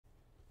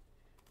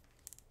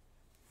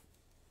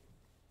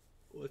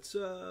What's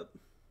up?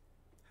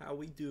 How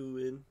we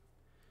doing?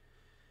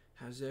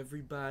 How's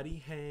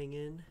everybody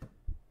hanging?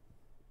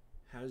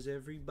 How's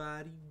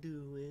everybody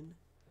doing?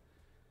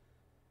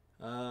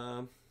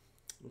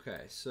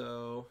 Okay,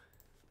 so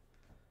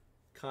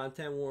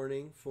content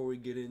warning before we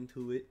get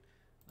into it.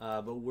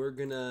 But we're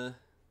gonna...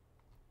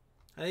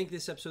 I think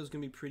this episode's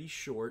gonna be pretty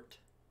short,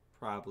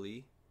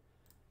 probably.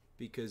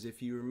 Because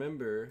if you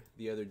remember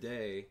the other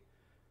day,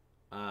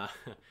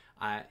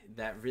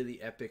 that really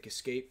epic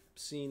escape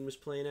scene was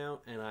playing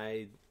out, and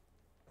I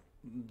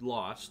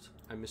lost.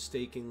 I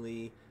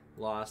mistakenly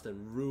lost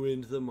and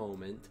ruined the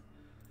moment.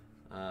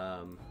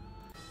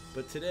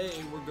 But today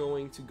we're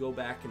going to go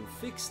back and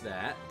fix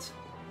that.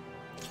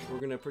 We're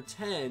gonna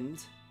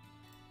pretend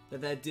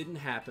that that didn't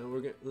happen.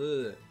 We're gonna.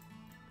 Ugh.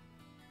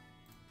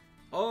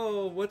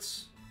 Oh,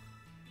 what's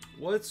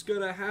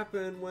gonna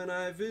happen when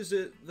I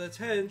visit the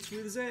tent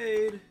with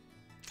Zaid?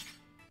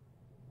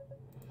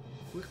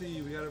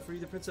 Quickly, we gotta free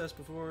the princess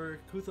before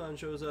Kuthan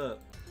shows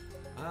up.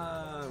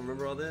 Ah,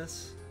 remember all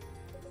this?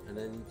 And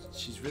then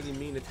she's really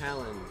mean to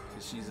Talon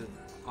because she's an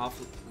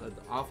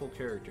awful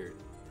character,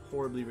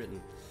 horribly written.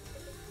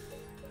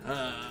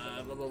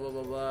 Blah blah blah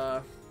blah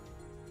blah.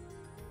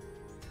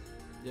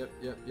 Yep.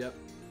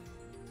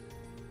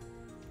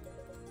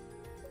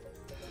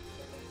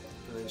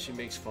 And then she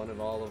makes fun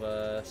of all of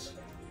us.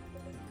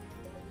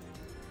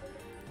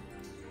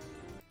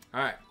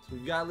 Alright, so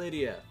we've got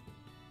Lyttia.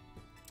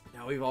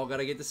 Now we've all got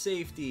to get to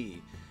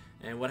safety.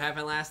 And what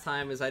happened last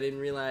time is I didn't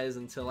realize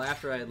until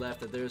after I had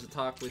left that there was a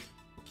talk with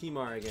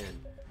Kimar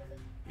again.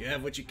 You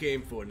have what you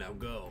came for, now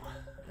go.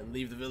 And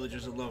leave the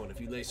villagers alone.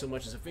 If you lay so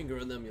much as a finger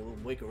on them, you'll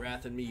wake a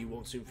wrath in me you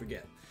won't soon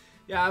forget.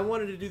 Yeah, I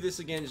wanted to do this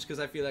again just because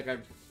I feel like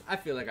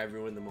I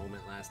ruined the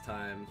moment last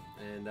time.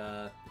 And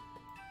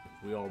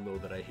we all know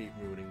that I hate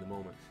ruining the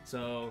moment.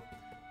 So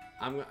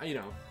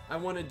I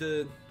wanted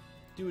to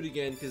do it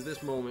again because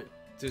this moment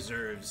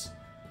deserves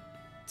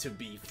to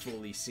be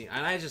fully seen.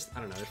 And I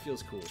don't know, it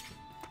feels cool.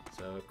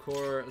 So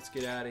Cor, let's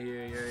get out of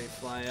here. Yuri,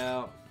 fly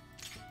out.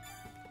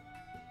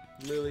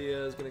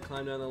 Lyttia is gonna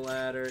climb down the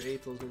ladder.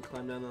 Athel's gonna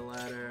climb down the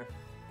ladder.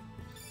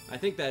 I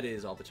think that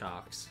is all the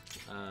chalks.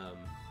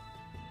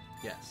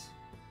 Yes.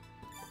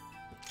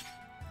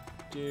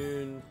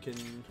 Dune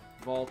can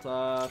vault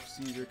off.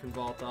 Caesar can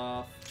vault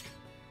off.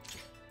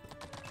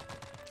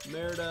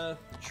 Merida,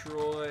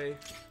 Troy,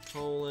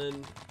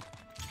 Hoelun,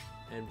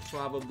 and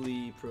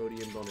probably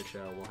Prody and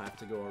Bonichel will have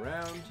to go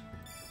around.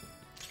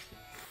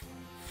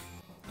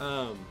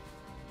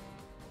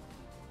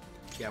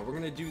 Yeah, we're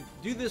gonna do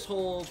this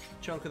whole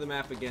chunk of the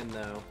map again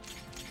though,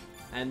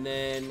 and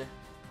then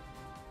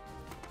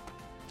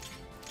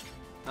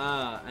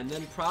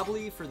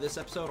probably for this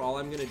episode, all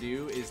I'm gonna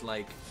do is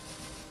like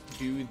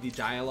do the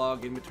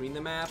dialogue in between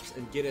the maps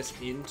and get us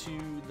into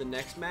the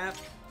next map,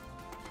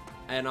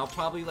 and I'll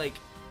probably like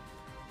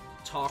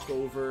talk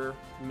over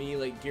me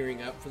like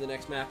gearing up for the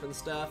next map and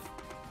stuff,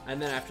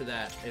 and then after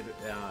that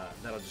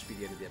that'll just be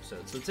the end of the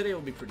episode. So today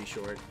will be pretty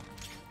short.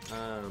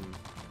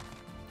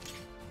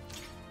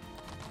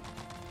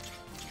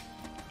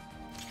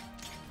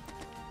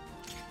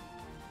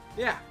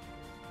 Yeah.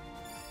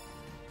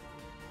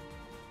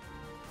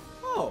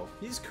 Oh,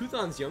 he's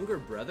Kuthan's younger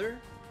brother?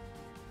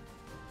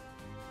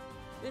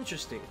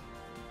 Interesting.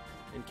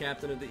 And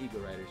captain of the Eagle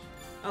Riders.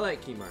 I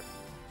like Kimar.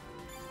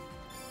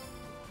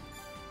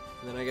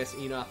 And then I guess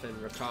Enoth and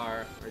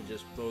Rakar are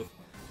just both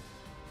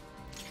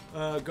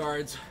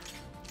guards.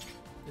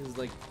 His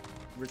like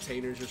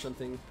retainers or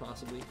something,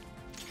 possibly.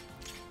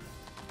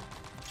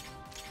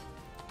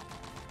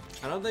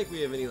 I don't think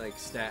we have any like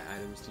stat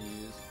items to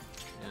use.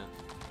 Yeah.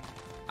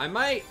 I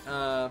might,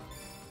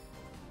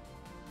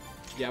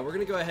 yeah, we're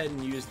gonna go ahead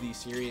and use the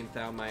Syrian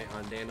Thaumite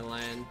on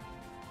Dandelion.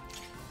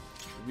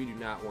 We do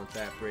not want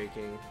that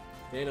breaking.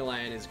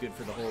 Dandelion is good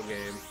for the whole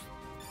game.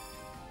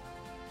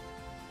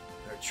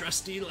 Our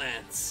trusty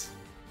lance.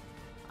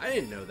 I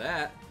didn't know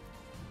that.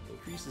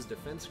 Increases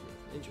defense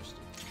growth. Interesting.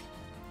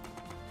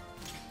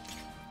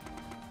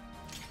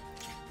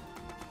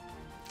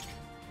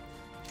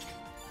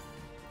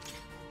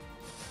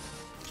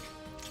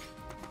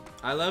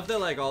 I love that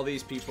like all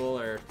these people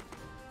are,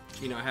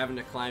 having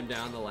to climb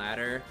down the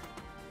ladder,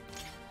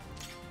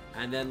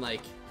 and then like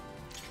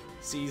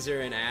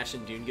Caesar and Ash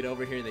and Dune get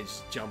over here and they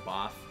just jump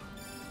off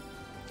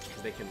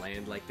because they can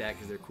land like that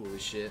because they're cool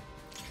as shit.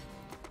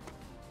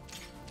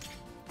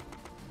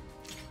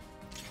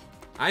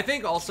 I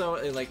think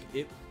also like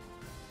it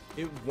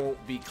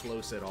won't be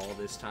close at all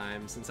this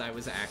time since I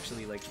was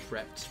actually like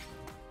prepped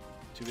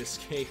to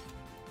escape,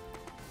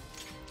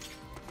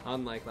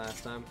 unlike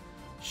last time.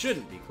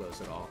 Shouldn't be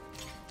close at all.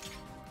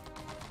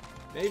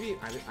 Maybe,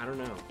 I don't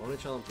know.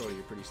 Bonichel and Prody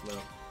are pretty slow.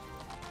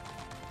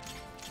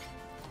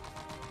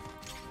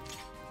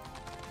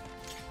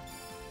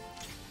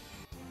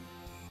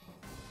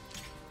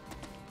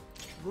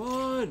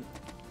 Run!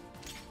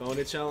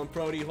 Bonichel and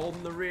Prody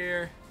holding the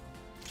rear.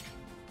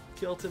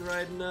 Kilton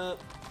riding up.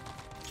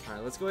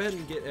 Alright, let's go ahead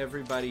and get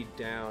everybody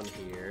down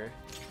here.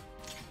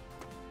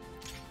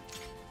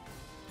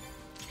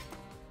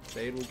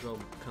 Zaid will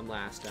come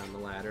last down the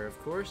ladder, of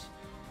course.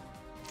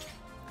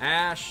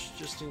 Ash,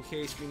 just in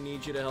case we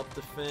need you to help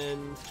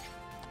defend.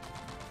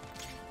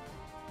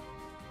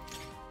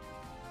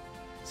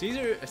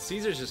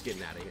 Caesar's just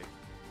getting out of here.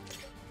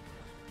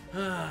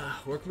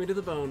 Work me to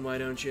the bone, why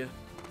don't you?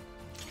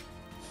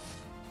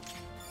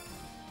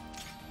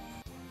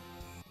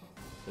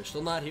 They're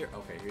still not here.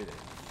 Okay, here they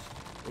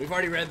are. We've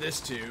already read this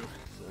too.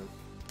 So.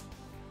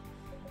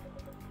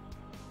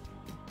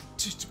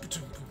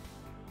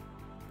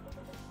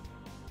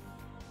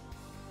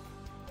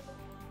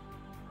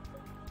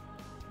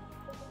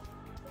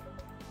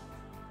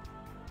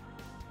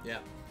 Yeah.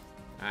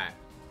 Alright.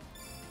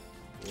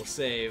 We'll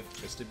save,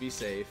 just to be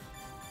safe.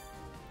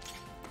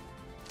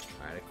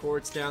 Alright, a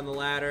Court's down the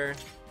ladder.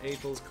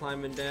 Athel's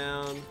climbing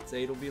down.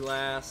 Zayt will be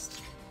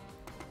last.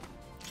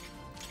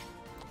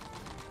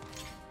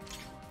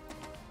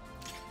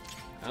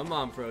 Come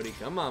on, Brody.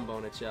 Come on,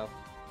 Bonachel.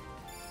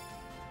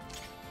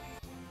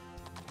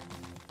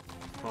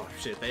 Oh,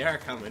 shit. They are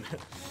coming.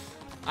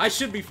 I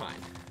should be fine.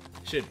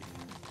 Should be.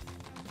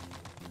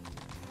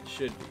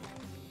 Should be.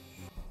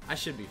 I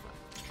should be fine.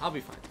 I'll be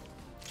fine.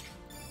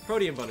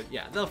 Brody and Bonachel.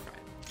 Yeah, they'll fry.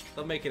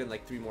 They'll make it in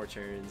like 3 more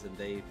turns, and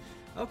they...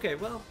 Okay,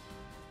 well...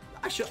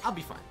 I'll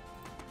be fine.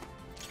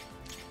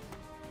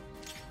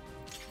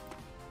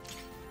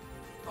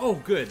 Oh,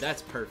 good.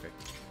 That's perfect.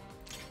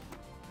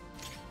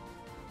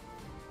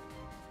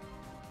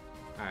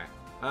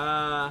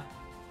 Alright.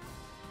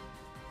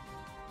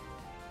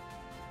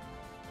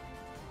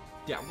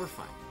 Yeah, we're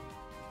fine.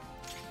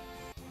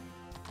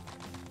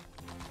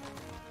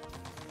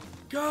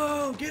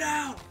 Go! Get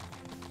out!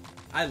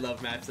 I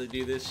love maps that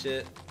do this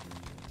shit.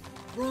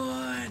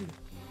 Run!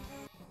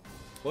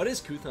 What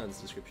is Kuthan's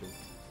description?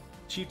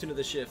 Chieftain of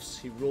the Shifts.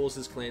 He rules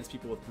his clan's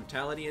people with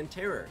brutality and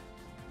terror.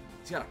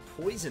 He's got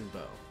a poison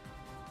bow.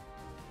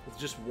 With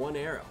just 1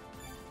 arrow.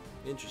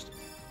 Interesting.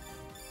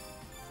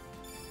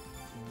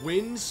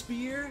 Wind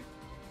Spear?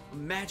 A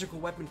magical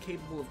weapon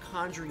capable of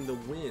conjuring the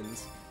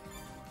winds.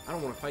 I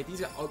don't want to fight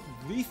these guys. A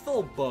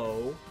lethal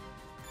bow?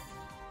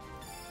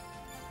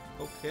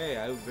 Okay,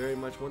 I very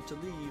much want to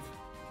leave.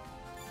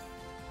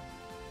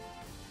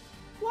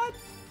 What?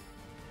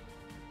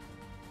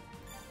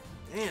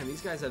 Damn,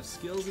 these guys have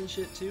skills and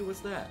shit too?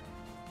 What's that?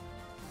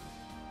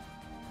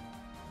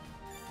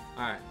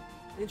 Alright,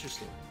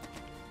 interesting.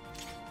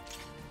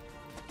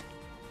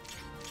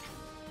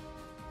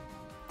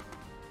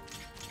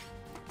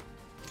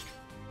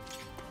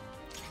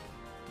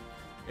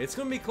 It's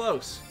gonna be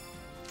close.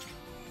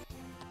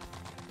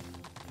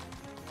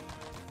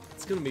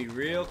 It's gonna be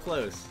real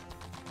close.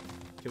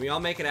 Can we all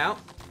make it out?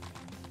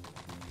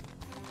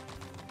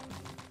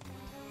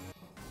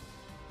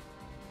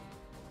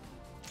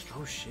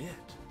 Oh shit.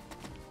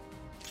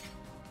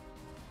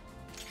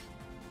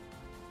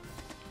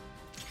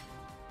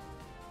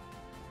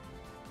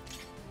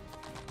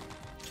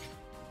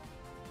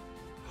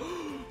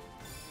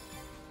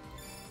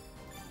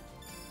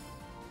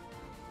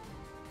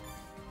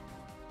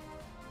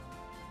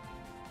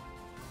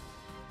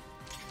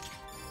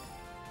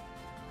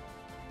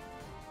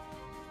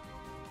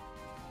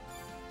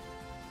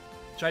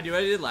 Should I do what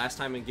I did last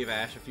time and give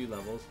Ash a few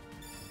levels?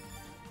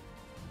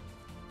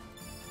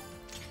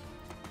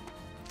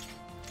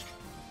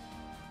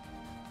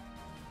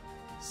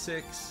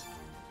 Six.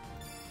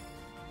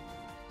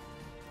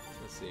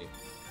 Let's see.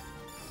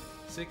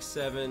 6,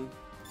 7.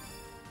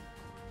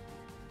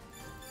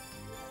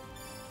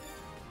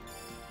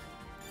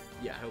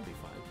 Yeah, he'll be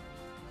fine.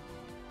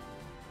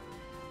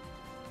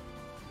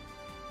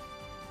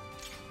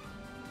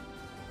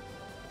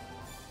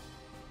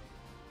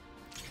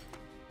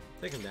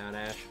 Take him down,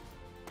 Ash.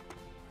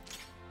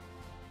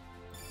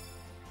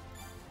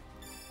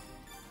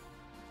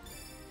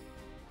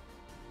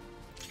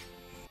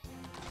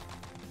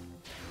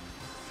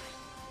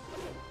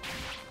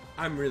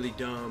 I'm really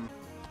dumb.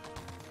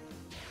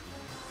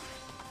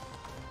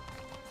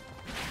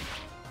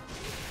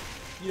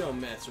 You don't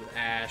mess with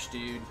Ash,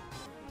 dude.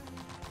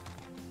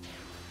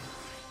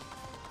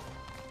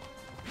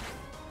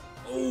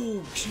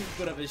 Oh, shoot,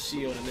 put up his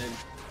shield and then...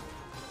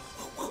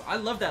 I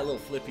love that little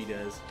flip he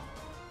does.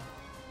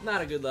 Not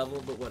a good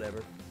level, but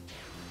whatever.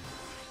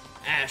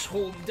 Ash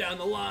holding down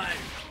the line.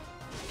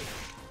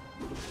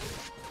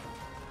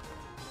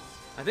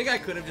 I think I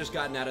could have just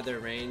gotten out of their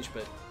range,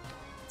 but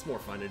it's more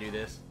fun to do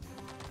this.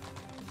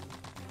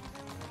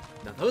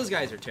 Now those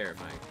guys are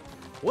terrifying.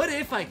 What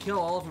if I kill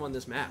all of them on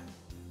this map?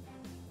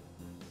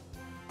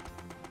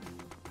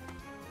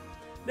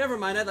 Never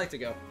mind, I'd like to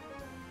go.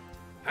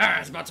 Ah,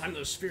 it's about time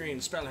those Spherian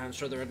spellhounds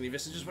show their ugly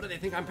visages. What do they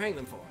think I'm paying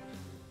them for?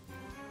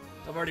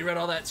 I've already read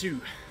all that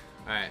too.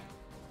 Alright.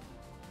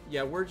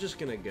 Yeah, we're just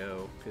gonna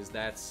go, because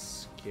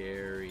that's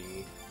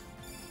scary.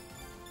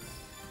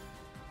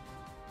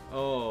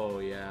 Oh,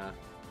 yeah.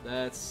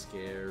 That's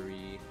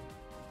scary.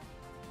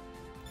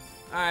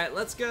 Alright,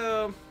 let's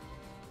go.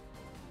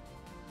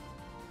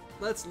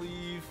 Let's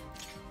leave.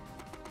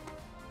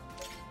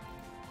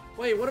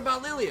 Wait, what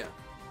about Lyttia?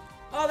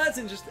 Oh, that's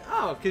interesting.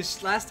 Oh,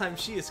 because last time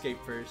she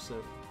escaped first,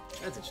 so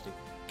that's interesting.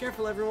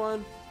 Careful,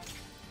 everyone.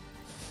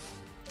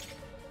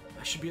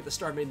 I should be at the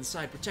Star Maiden's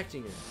side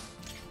protecting her.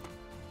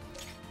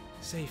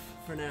 safe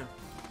for now.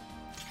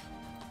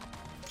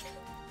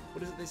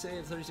 What is it they say?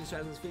 If 36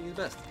 fathoms feeding the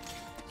best.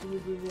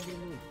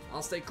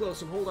 I'll stay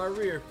close and hold our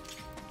rear.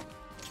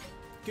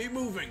 Keep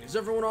moving. Is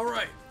everyone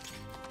alright?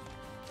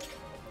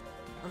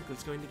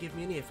 Uncle's going to give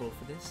me an earful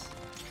for this.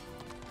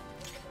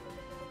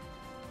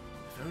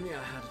 If only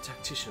I had a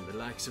tactician the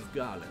likes of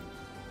Garland.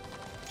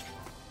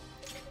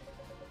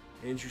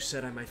 Andrew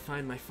said I might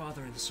find my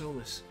father in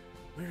Solus.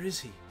 Where is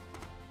he?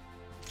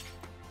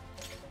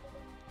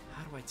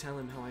 How do I tell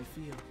him how I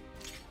feel?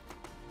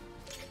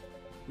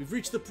 We've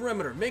reached the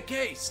perimeter. Make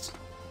haste!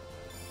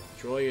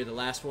 Troy, you're the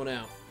last one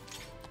out.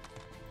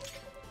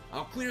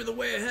 I'll clear the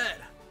way ahead.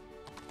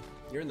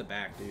 You're in the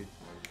back, dude.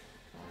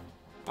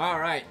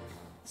 Alright.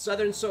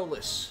 Southern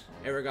Solus.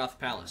 Aragoth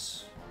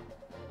Palace.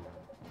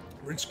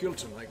 Prince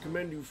Gilton, I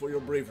commend you for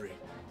your bravery.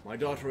 My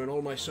daughter and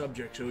all my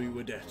subjects owe you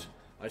a debt.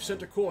 I've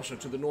sent a courser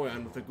to the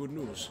Noyan with the good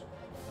news.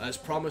 As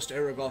promised,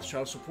 Aragoth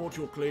shall support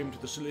your claim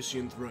to the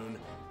Cilician throne,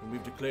 and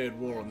we've declared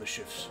war on the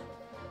shifts.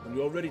 When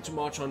you are ready to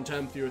march on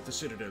Tamthir at the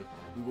Citadel,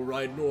 we will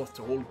ride north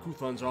to hold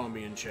Kuthan's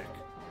army in check.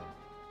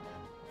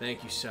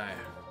 Thank you, sire.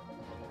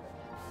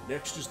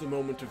 Next is the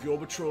moment of your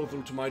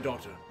betrothal to my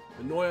daughter.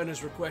 The Noyan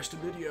has requested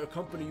Lyttia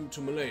accompany you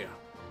to Malaya.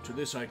 To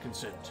this I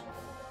consent.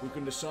 We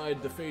can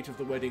decide the fate of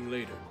the wedding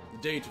later,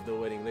 The date of the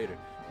wedding later.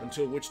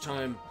 until which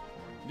time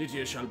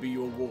Lyttia shall be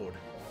your ward.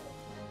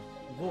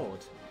 Ward?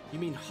 You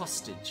mean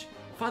hostage?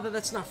 Father,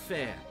 that's not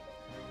fair.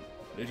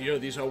 Lyttia,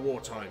 these are war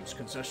times.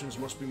 Concessions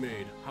must be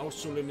made.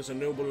 House Sulim is a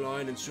noble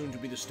line and soon to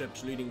be the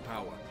steppes' leading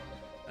power.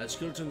 As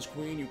Kilton's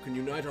queen, you can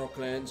unite our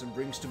clans and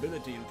bring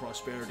stability and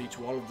prosperity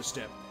to all of the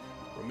steppe.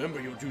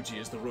 Remember your duty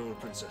as the royal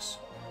princess.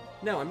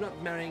 No, I'm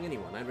not marrying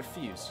anyone. I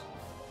refuse.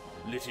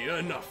 Lyttia,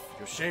 enough.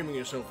 You're shaming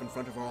yourself in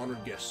front of our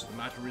honored guests. The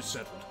matter is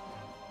settled.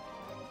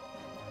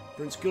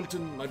 Prince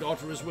Gilton, my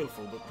daughter is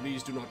willful, but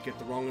please do not get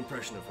the wrong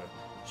impression of her.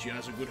 She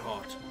has a good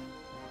heart.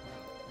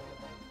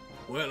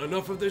 Well,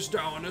 enough of this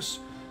dourness.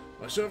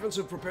 My servants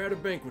have prepared a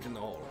banquet in the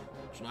hall.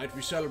 Tonight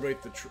we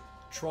celebrate the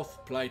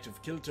troth plight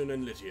of Kilton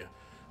and Lyttia,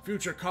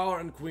 future Car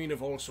and Queen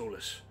of all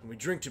Solus, and we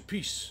drink to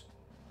peace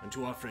and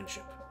to our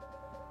friendship.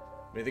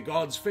 May the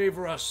gods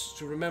favor us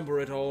to remember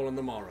it all on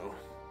the morrow.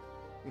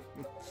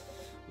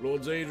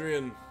 Lords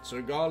Adrian,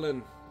 Sir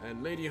Garland,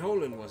 and Lady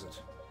Hoelun, was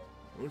it?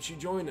 Won't you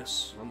join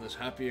us on this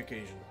happy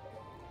occasion?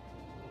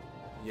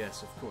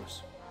 Yes, of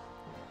course.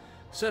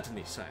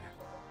 Certainly, sire.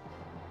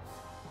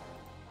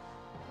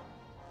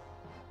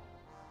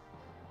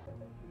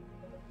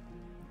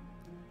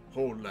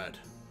 Hold, lad.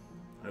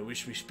 I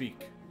wish we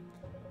speak.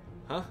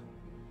 Huh?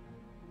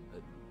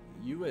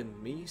 You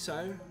and me,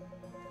 sire?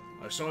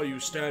 I saw you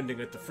standing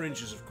at the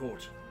fringes of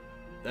court.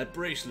 That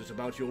bracelet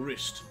about your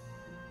wrist.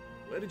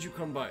 Where did you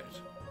come by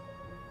it?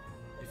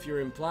 If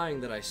you're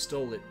implying that I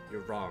stole it,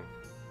 you're wrong.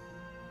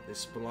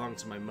 This belonged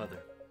to my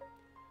mother.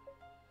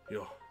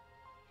 Your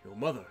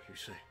mother, you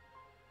say?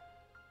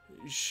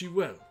 Is she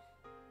well?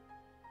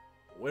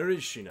 Where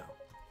is she now?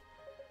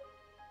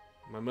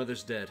 My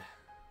mother's dead.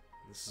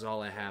 This is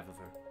all I have of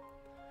her.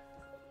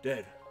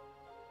 Dead?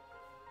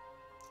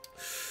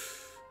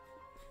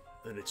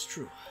 Then it's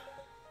true.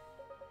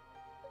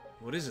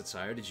 What is it,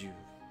 sire? Did you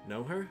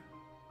know her?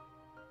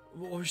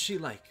 What was she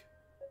like?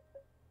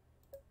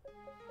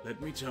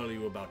 Let me tell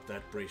you about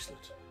that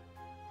bracelet.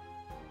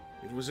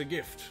 It was a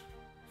gift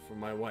from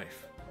my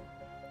wife.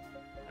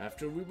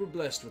 After we were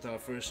blessed with our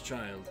first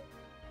child.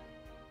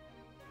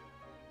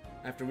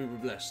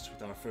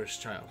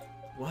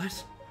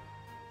 What?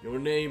 Your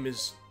name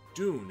is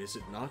Dune, is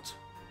it not?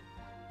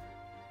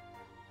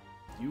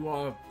 You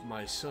are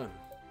my son.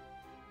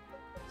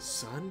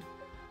 Son?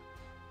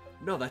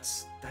 No,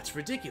 that's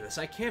ridiculous.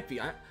 I can't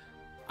be.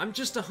 I'm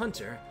just a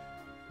hunter.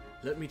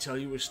 Let me tell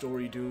you a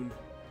story, Dune.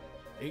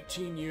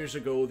 18 years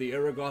ago, the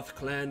Aragoth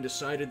clan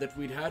decided that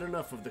we'd had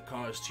enough of the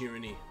Car's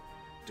tyranny,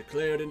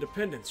 declared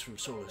independence from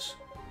Solus.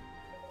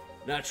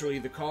 Naturally,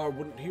 the Car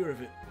wouldn't hear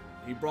of it.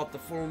 He brought the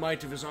full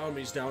might of his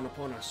armies down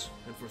upon us,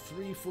 and for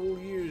 3 full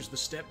years the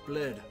steppe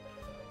bled.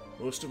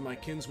 Most of my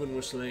kinsmen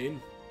were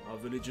slain, our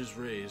villages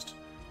razed.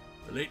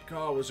 The late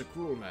Car was a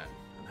cruel man,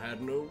 and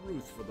had no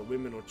ruth for the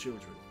women or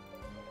children.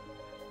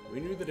 We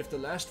knew that if the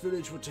last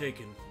village were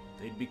taken,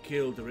 they'd be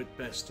killed or at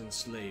best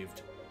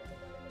enslaved.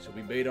 So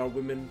we bade our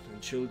women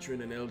and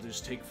children and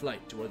elders take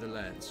flight to other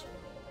lands.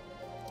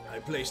 I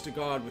placed a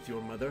guard with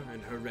your mother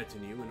and her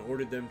retinue and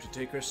ordered them to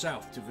take her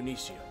south to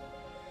Venetia.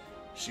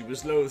 She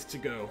was loath to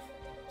go,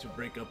 to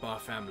break up our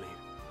family.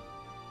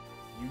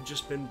 You'd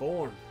just been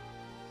born.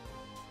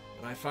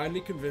 But I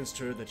finally convinced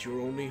her that your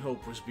only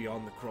hope was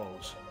beyond the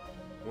Crawls.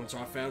 Once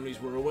our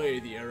families were away,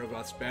 the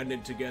Aragoths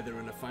banded together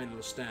in a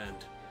final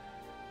stand.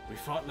 We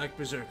fought like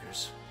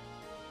berserkers,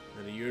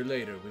 and a year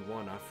later we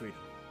won our freedom.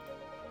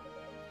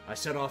 I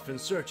set off in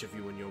search of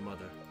you and your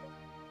mother.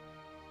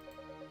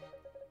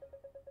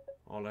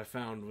 All I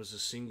found was a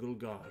single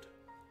guard,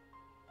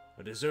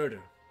 a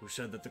deserter who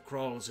said that the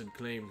Crawls had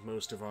claimed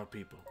most of our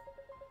people.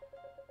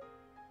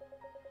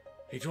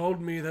 He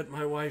told me that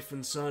my wife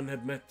and son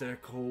had met their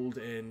cold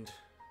end.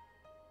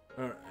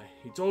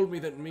 He told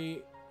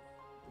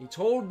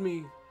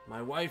me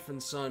My wife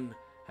and son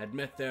had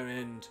met their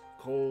end,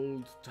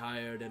 cold,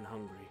 tired, and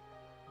hungry.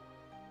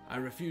 I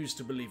refused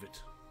to believe it.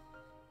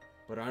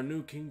 But our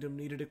new kingdom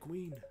needed a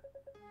queen.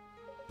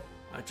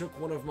 I took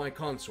one of my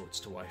consorts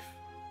to wife,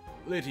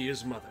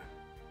 Lyttia's mother.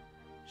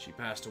 She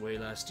passed away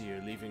last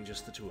year, leaving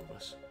just the two of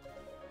us.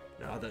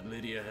 Now that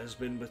Lyttia has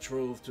been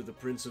betrothed to the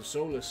Prince of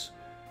Solus,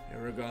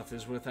 Aragoth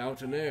is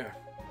without an heir.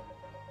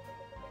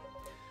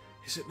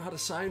 Is it not a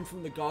sign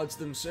from the gods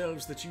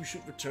themselves that you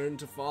should return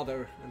to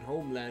father and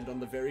homeland on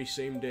the very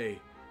same day?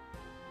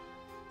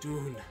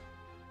 Dune.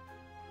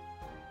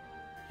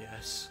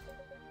 Yes.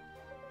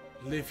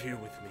 Live here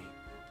with me.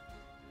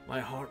 My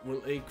heart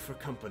will ache for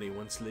company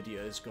once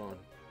Lyttia is gone.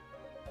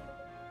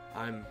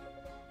 I'm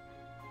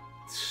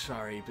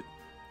sorry, but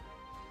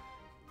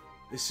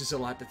this is a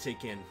lot to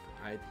take in.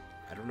 I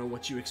don't know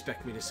what you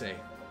expect me to say.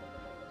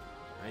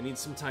 I need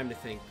some time to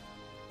think.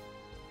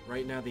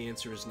 Right now the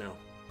answer is no.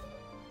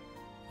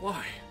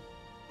 Why?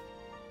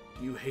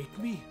 Do you hate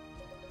me?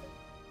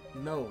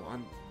 No,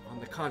 on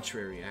the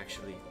contrary,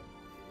 actually.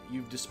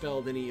 You've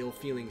dispelled any ill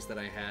feelings that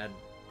I had,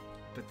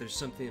 but there's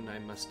something I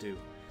must do.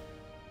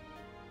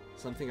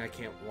 Something I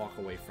can't walk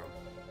away from.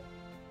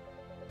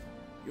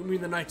 You mean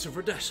the Knights of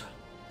Redessa?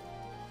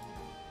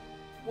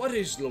 What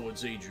is Lord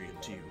Zadrian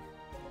to you?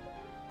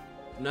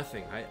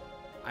 Nothing.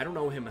 I don't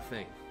know him a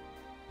thing.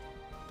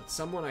 But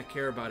someone I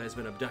care about has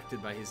been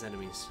abducted by his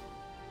enemies,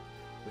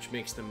 which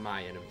makes them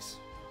my enemies.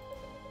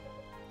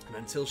 And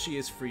until she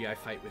is free, I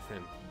fight with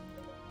him.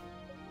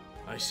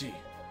 I see.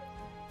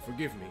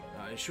 Forgive me.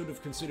 I should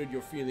have considered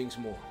your feelings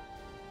more.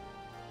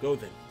 Go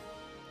then.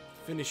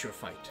 Finish your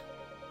fight.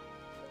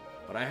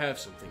 But I have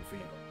something for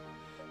you.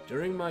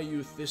 During my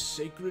youth, this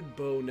sacred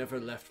bow never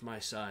left my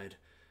side,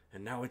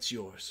 and now it's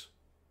yours.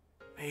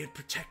 May it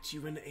protect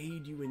you and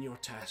aid you in your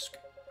task.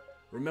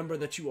 Remember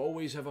that you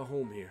always have a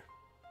home here.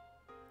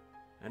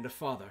 And a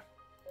father.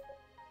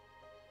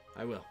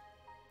 I will.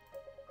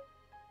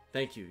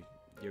 Thank you,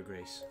 Your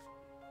Grace.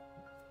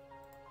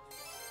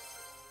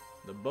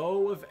 The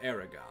Bow of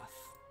Aragoth.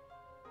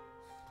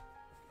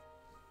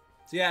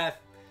 So yeah,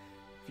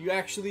 if you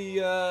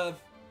actually are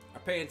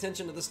paying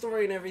attention to the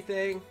story and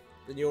everything,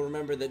 then you'll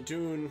remember that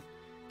Dune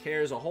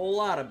cares a whole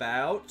lot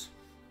about...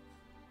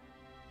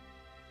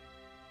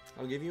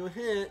 I'll give you a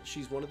hint.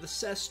 She's one of the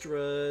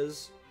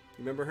Sestras.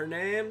 You remember her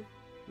name?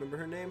 Remember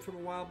her name from a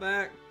while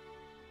back?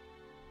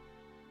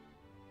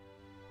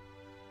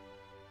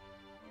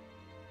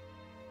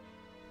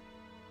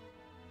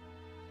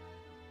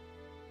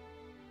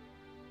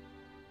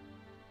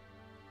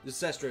 The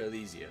Sestra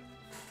Elysia.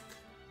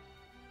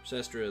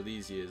 Sestra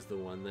Elysia is the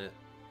one that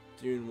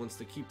Dune wants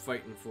to keep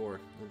fighting for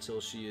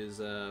until she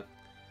is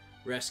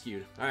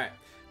rescued. Alright,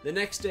 the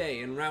next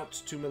day, en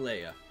route to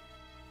Malaya.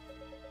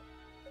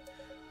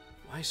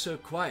 Why so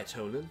quiet,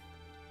 Hoelun?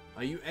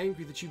 Are you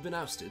angry that you've been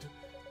ousted?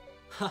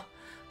 Ha!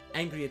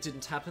 Angry it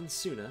didn't happen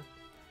sooner.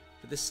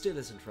 But this still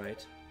isn't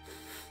right.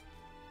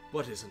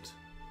 What isn't?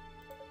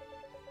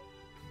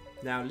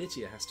 Now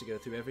Lyttia has to go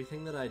through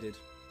everything that I did.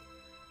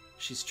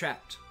 She's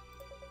trapped.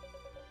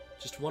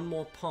 Just one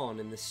more pawn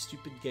in this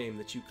stupid game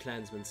that you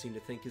clansmen seem to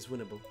think is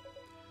winnable.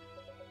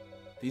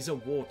 These are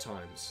war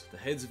times. The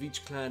heads of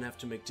each clan have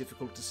to make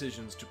difficult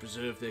decisions to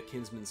preserve their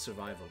kinsmen's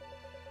survival.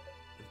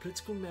 And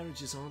political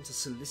marriages aren't a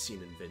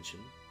Cilician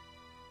invention.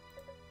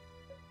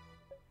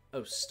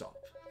 Oh, stop.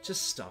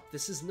 Just stop.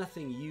 This is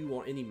nothing you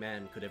or any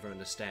man could ever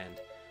understand.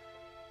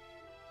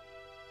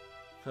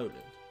 Hoelun.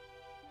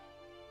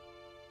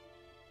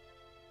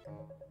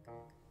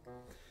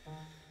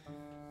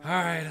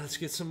 Alright, let's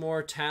get some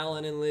more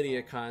Talon and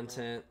Lyttia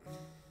content.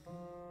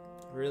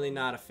 Really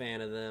not a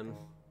fan of them.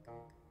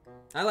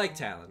 I like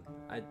Talon.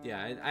 I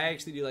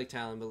actually do like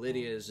Talon, but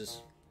Lyttia is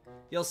just...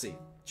 You'll see.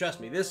 Trust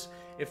me,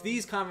 if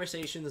these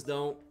conversations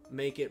don't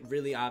make it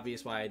really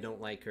obvious why I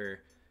don't like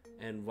her,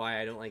 and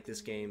why I don't like this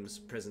game's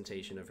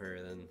presentation of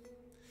her, then...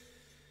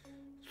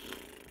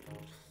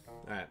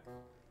 Alright.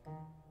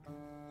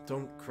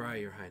 Don't cry,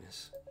 Your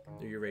Highness.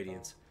 Or Your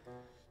Radiance.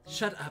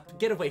 Shut up.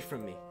 Get away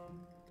from me.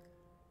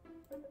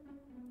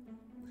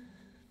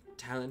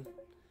 Talon?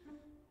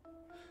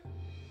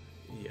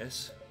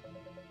 Yes?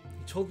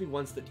 You told me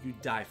once that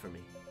you'd die for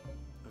me.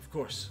 Of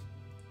course.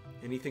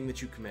 Anything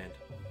that you command.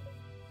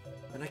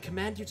 And I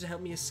command you to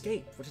help me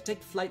escape, or to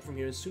take flight from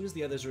here as soon as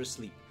the others are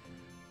asleep.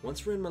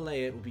 Once we're in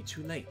Malaya, it will be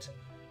too late.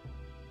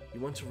 You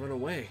want to run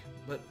away,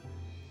 but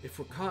if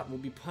we're caught, we'll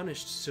be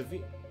punished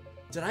severe.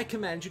 Did I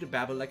command you to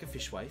babble like a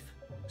fishwife?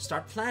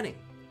 Start planning.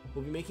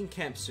 We'll be making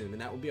camp soon,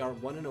 and that will be our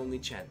one and only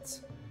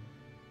chance.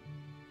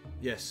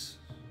 Yes,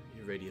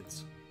 Your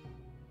Radiance.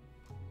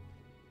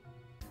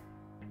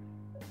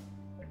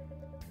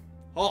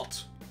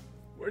 Halt!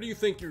 Where do you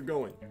think you're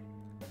going?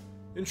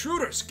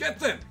 Intruders, get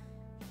them!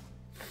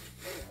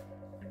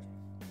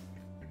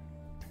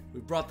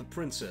 We brought the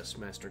princess,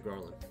 Master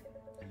Garland.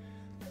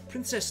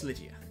 Princess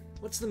Lyttia,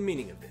 what's the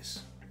meaning of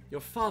this?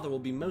 Your father will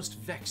be most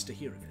vexed to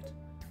hear of it.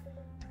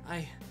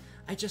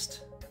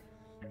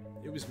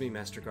 It was me,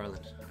 Master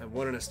Garland. I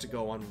wanted us to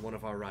go on one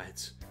of our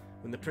rides.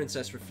 When the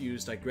princess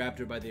refused, I grabbed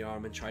her by the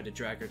arm and tried to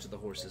drag her to the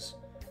horses.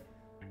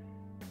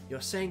 You're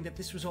saying that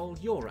this was all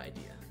your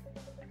idea?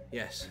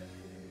 Yes.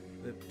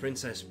 The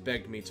princess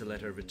begged me to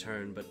let her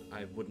return, but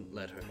I wouldn't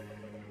let her.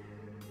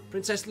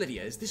 Princess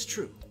Lyttia, is this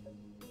true?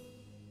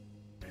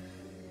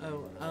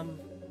 Oh,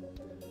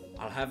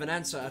 I'll have an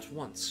answer at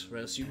once, or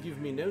else you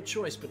give me no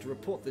choice but to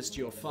report this to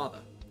your father.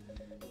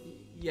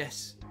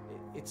 Yes,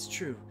 it's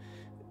true.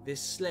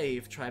 This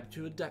slave tried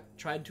to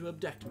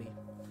abduct me.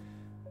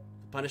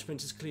 The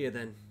punishment is clear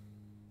then.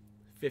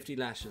 50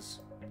 lashes.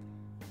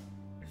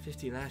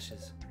 50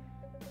 lashes.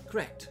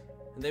 Correct.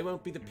 And they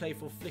won't be the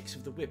playful flicks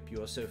of the whip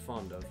you are so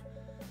fond of.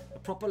 A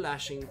proper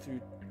lashing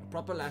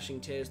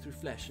tears through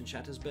flesh and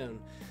shatters bone,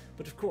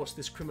 but of course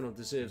this criminal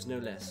deserves no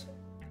less.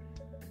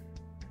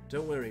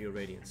 Don't worry, Your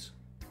Radiance.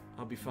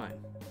 I'll be fine.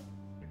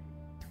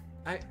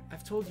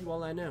 I've told you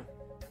all I know.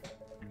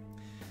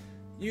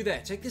 You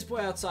there, take this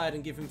boy outside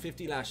and give him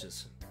 50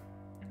 lashes.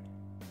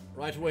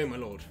 Right away, my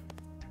lord.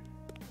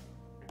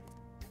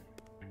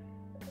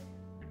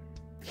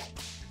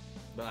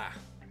 Blah.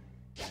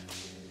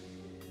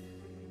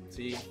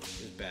 See,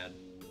 it's bad.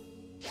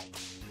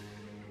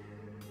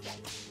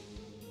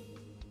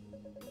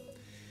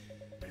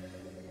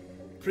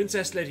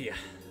 Princess Lyttia,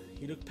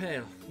 you look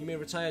pale. You may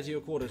retire to your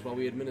quarters while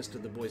we administer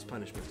the boy's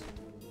punishment.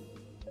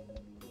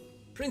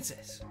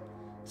 Princess!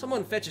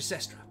 Someone fetch a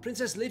sestra.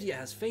 Princess Lyttia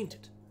has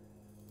fainted.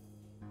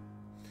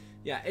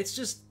 Yeah,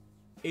 it's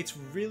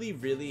really,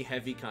 really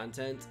heavy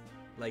content.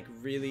 Like,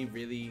 really,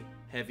 really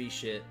heavy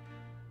shit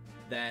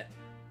that,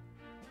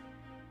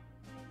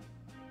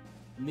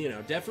 you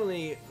know,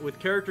 definitely with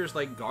characters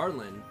like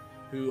Garland,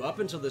 who up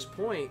until this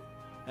point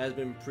has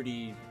been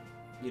pretty,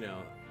 you know,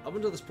 up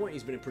until this point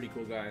he's been a pretty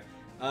cool guy.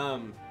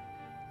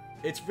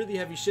 It's really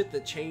heavy shit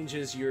that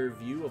changes your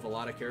view of a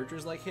lot of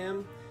characters like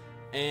him,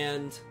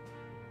 and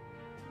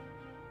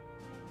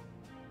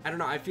I don't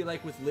know, I feel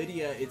like with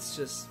Lyttia,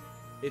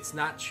 it's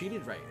not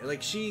treated right.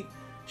 Like, she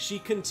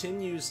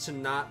continues to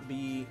not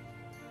be,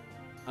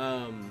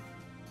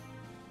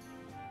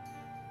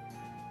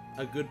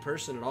 a good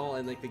person at all,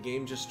 and, like, the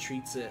game just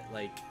treats it,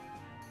 like,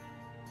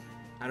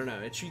 I don't know,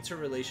 it treats her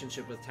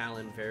relationship with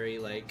Talon very,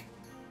 like,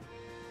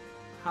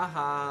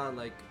 haha,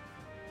 like,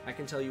 I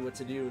can tell you what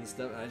to do and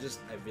stuff. I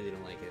really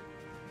don't like it.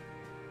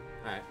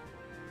 Alright.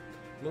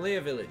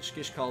 Malaya Village,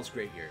 Gishkal's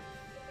Greatyard.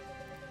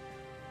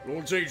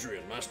 Lords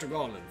Adrian, Master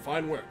Garland,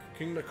 fine work.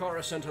 King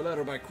Nakara sent a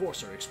letter by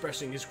Corsair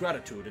expressing his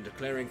gratitude and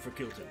declaring for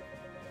Kilton.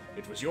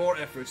 It was your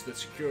efforts that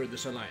secured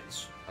this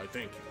alliance. I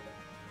thank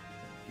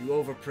you. You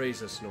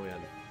overpraise us, Noyan.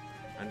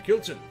 And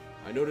Kilton,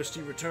 I noticed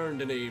he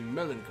returned in a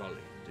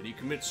melancholy. Did he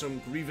commit some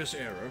grievous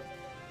error?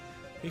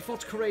 He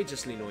fought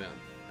courageously, Noyan.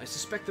 I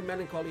suspect the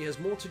melancholy has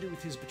more to do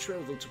with his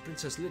betrothal to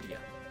Princess Lyttia.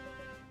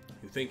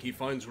 You think he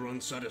finds her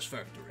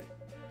unsatisfactory?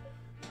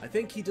 I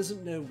think he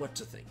doesn't know what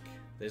to think.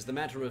 There's the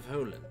matter of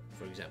Hoelun,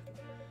 for example.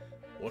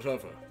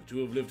 Whatever. The two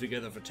have lived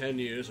together for 10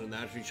 years and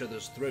are at each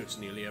other's throats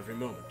nearly every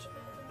moment.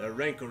 Their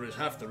rancor is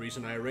half the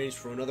reason I arranged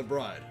for another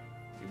bride.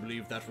 You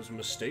believe that was a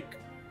mistake?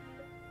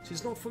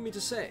 'Tis not for me to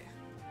say.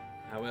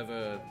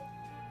 However...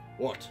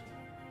 What?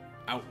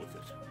 Out with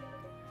it.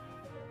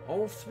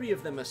 All three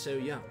of them are so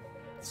young.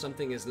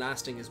 Something as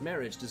lasting as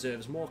marriage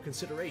deserves more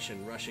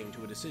consideration rushing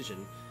to a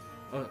decision.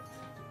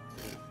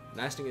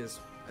 Lasting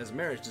as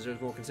marriage deserves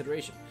more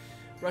consideration.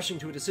 Rushing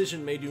to a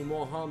decision may do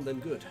more harm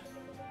than good.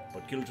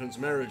 But Kilton's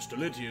marriage to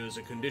Lyttia is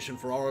a condition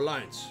for our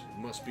alliance.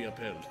 It must be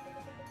upheld.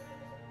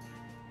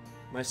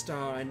 My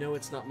star, I know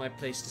it's not my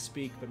place to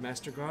speak, but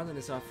Master Garland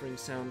is offering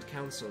sound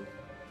counsel.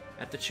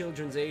 At the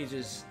children's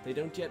ages, they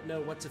don't yet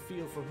know what to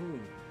feel for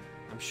whom.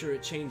 I'm sure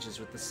it changes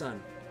with the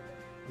sun.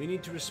 We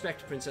need to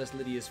respect Princess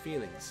Lyttia's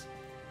feelings.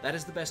 That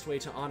is the best way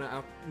to honor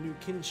our new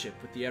kinship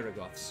with the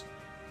Aragoths.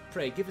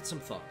 Pray, give it some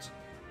thought.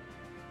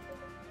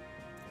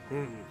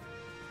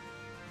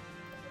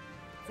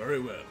 Very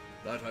well.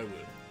 That I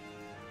will.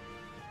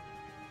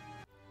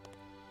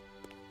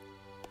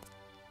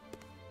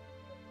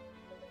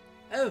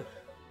 Oh,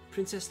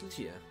 Princess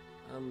Lyttia.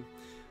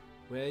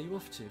 Where are you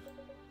off to?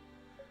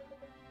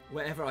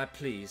 Wherever I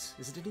please.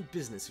 Is it any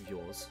business of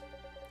yours?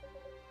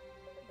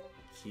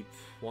 Keep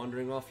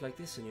wandering off like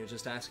this and you're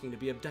just asking to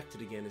be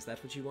abducted again. Is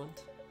that what you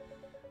want?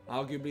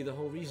 Arguably the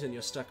whole reason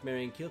you're stuck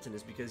marrying Kilton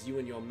is because you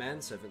and your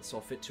manservant saw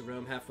fit to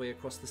roam halfway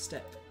across the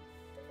steppe.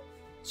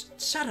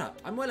 Shut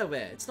up! I'm well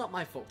aware. It's not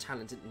my fault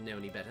Talon didn't know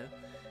any better.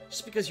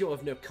 Just because you're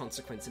of no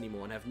consequence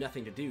anymore and have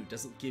nothing to do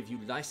doesn't give you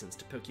license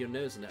to poke your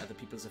nose into other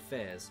people's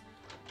affairs.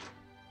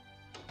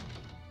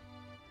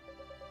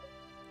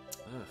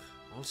 Ugh,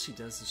 all she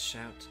does is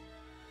shout.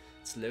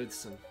 It's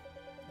loathsome.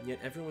 And yet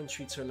everyone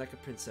treats her like a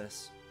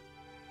princess.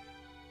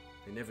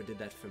 They never did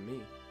that for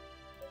me.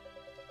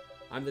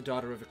 I'm the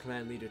daughter of a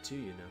clan leader too,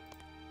 you know.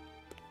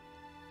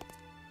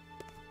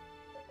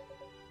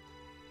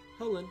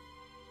 Hoelun,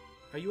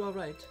 are you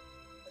alright?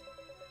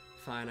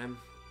 Fine, I'm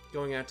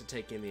going out to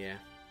take in the air.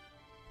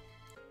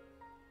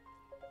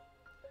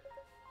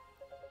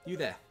 You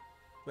there.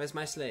 Where's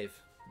my slave?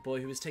 The boy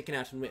who was taken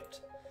out and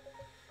whipped.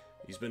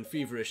 He's been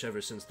feverish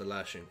ever since the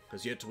lashing.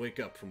 Has yet to wake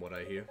up from what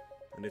I hear.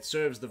 And it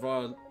serves the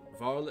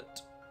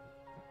varlet...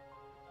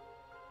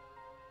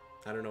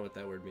 I don't know what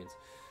that word means.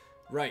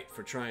 Right,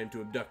 for trying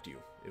to abduct you.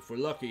 If we're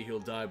lucky, he'll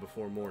die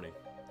before morning.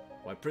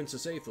 Why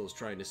Princess Aethel's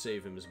trying to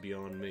save him is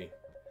beyond me.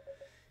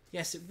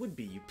 Yes, it would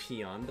be, you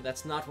peon, but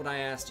that's not what I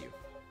asked you.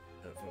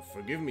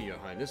 Forgive me, Your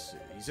Highness.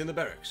 He's in the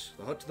barracks.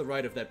 The hut to the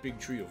right of that big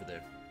tree over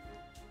there.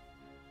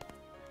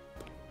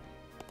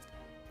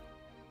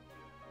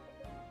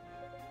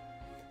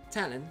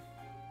 Talon,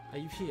 are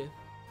you here?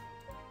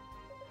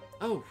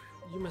 Oh,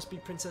 you must be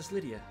Princess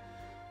Lyttia.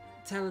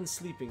 Talon's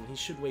sleeping. He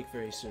should wake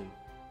very soon.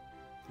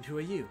 And who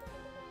are you?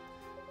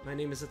 My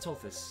name is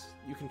Atolphus.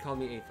 You can call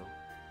me Aethel.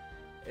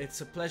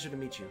 It's a pleasure to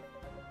meet you.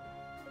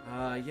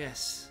 Ah,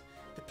 yes.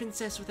 The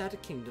princess without a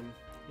kingdom.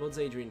 Lord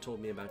Adrian told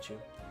me about you.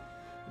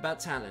 About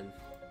Talon.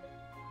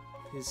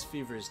 His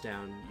fever is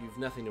down. You've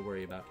nothing to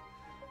worry about.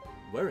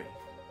 Worry?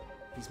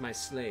 He's my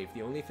slave.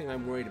 The only thing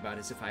I'm worried about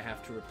is if I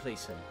have to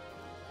replace him.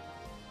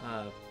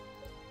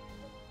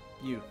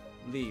 You,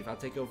 leave. I'll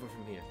take over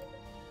from here.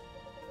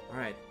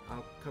 Alright,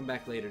 I'll come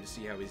back later to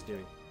see how he's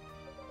doing.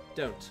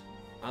 Don't.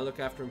 I'll look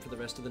after him for the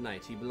rest of the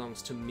night. He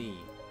belongs to me.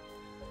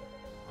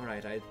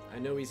 Alright, I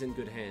know he's in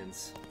good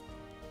hands.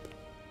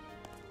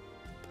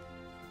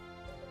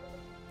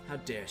 How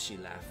dare she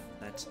laugh?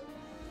 That...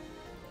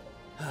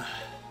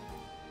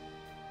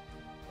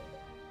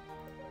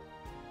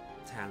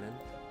 Talon?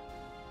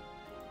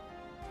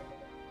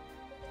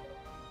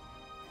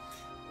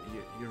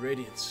 Your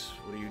Radiance,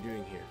 what are you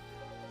doing here?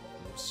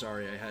 I'm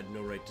sorry I had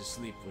no right to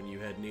sleep when you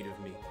had need of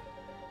me.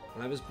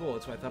 Well, I was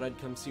bored, so I thought I'd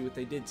come see what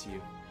they did to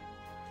you.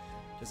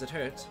 Does it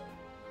hurt?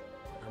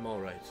 I'm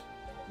alright.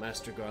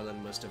 Master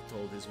Garland must have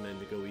told his men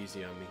to go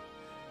easy on me.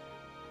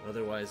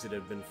 Otherwise it'd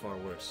have been far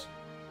worse.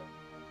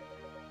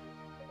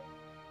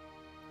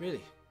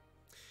 Really?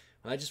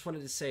 Well, I just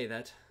wanted to say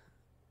that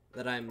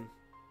I'm...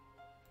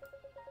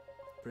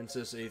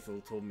 Princess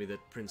Aethel told me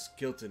that Prince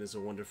Kilton is a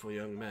wonderful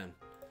young man.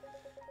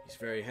 He's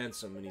very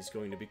handsome and he's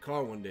going to be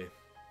Carl one day.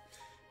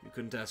 You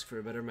couldn't ask for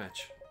a better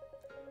match.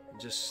 And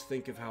just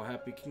think of how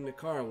happy King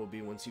Nakara will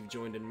be once you've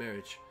joined in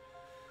marriage.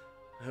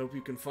 I hope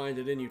you can find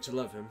it in you to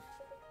love him.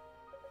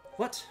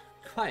 What?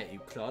 Quiet, you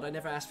Claude. I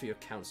never asked for your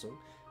counsel.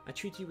 I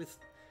treat you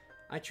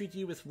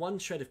with one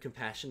shred of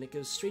compassion that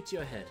goes straight to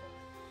your head.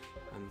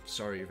 I'm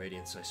sorry, Your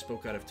Radiance. I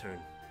spoke out of turn.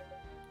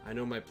 I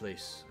know my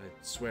place. I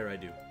swear I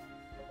do.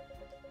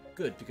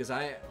 Good, because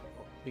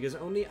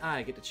only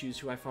I get to choose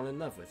who I fall in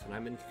love with, and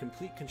I'm in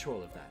complete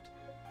control of that.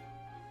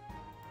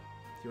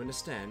 Do you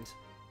understand?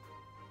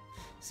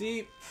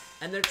 See,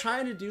 and they're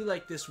trying to do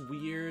like this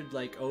weird,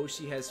 like, oh,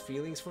 she has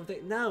feelings for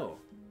things. No.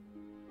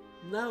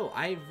 No,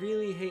 I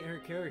really hate her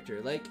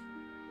character. Like,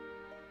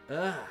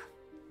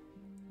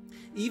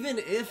 even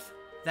if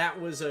that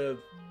was a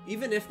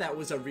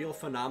real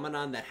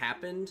phenomenon that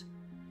happened,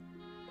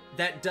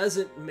 that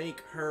doesn't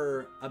make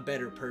her a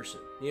better person,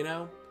 you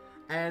know?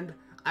 And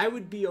I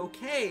would be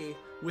okay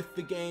with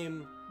the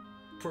game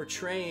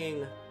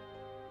portraying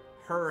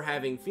her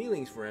having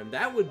feelings for him.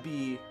 That would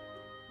be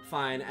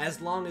fine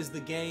as long as the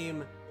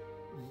game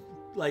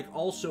like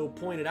also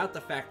pointed out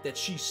the fact that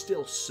she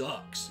still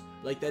sucks.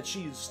 Like that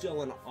she's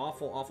still an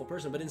awful, awful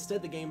person. But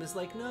instead the game is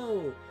like,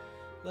 no.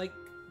 Like,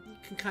 you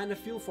can kind of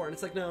feel for her. And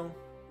it's like, no,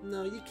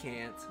 you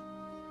can't.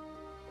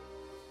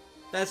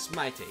 That's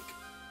my take.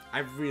 I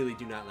really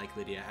do not like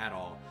Lyttia at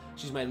all.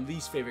 She's my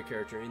least favorite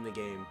character in the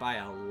game by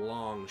a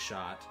long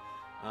shot.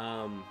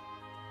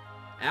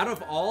 Out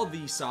of all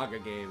the Saga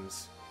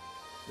games,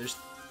 there's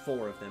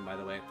 4 of them, by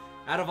the way.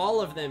 Out of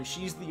all of them,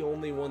 she's the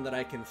only one that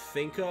I can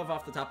think of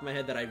off the top of my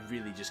head that I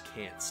really just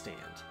can't stand.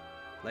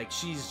 Like,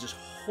 she's just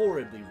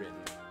horribly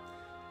written.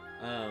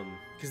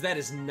 Because that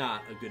is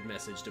not a good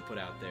message to put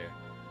out there.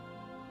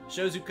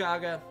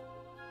 Shozukaga,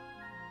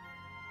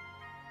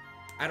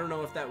 I don't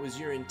know if that was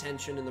your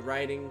intention in the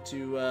writing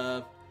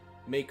to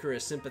make her a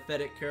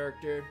sympathetic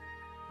character,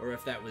 or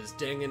if that was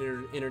dang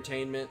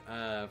entertainment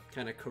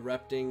kind of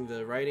corrupting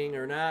the writing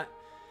or not.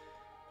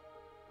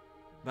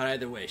 But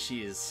either way,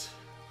 she's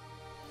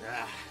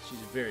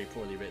very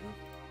poorly written.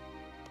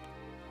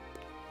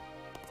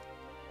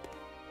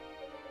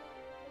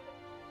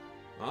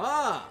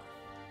 Ah!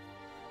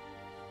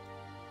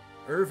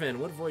 Irvin,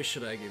 what voice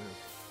should I give him?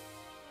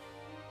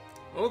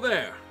 Oh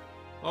there!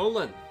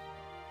 Hoelun!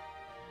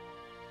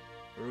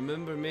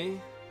 Remember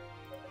me?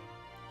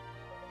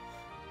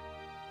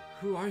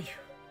 Who are you?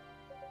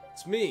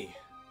 It's me,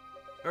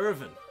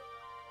 Irvin,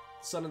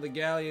 son of the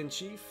Galleon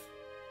chief.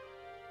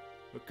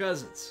 We're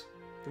cousins.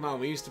 Come on,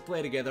 we used to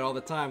play together all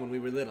the time when we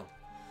were little.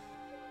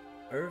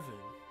 Irvin?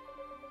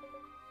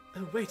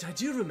 Oh wait, I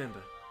do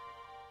remember.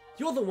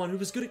 You're the one who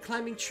was good at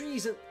climbing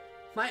trees, and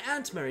my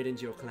aunt married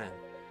into your clan.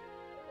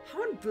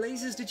 How in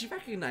blazes did you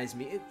recognize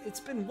me? It's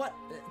been, what,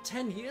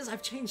 10 years?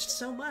 I've changed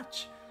so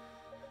much.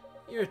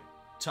 You're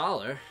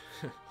taller.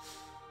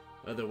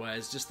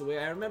 Otherwise, just the way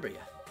I remember you.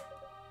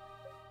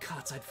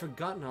 Gods, I'd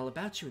forgotten all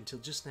about you until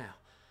just now.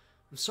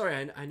 I'm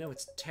sorry, I know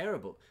it's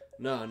terrible.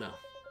 No.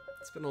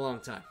 It's been a long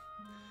time.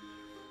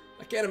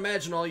 I can't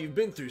imagine all you've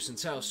been through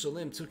since House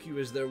Salim took you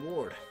as their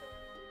ward.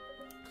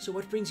 So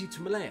what brings you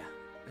to Malaya?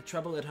 A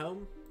trouble at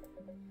home?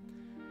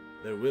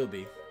 There will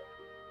be.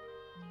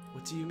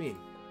 What do you mean?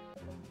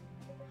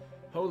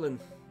 Hoelun,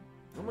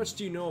 how much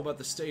do you know about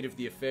the state of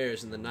the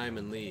affairs in the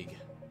Nyman League?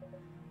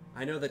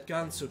 I know that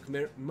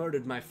Gansuk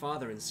murdered my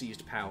father and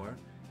seized power,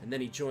 and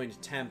then he joined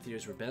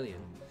Tamthir's rebellion.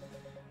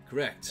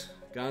 Correct.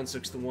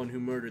 Gansuk's the one who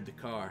murdered the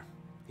Kar.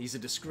 He's a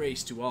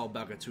disgrace to all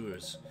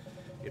Bagaturs.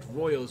 It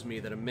roils me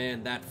that a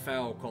man that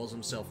foul calls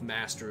himself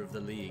master of the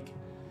League.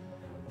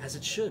 As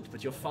it should,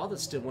 but your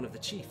father's still one of the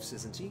chiefs,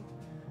 isn't he?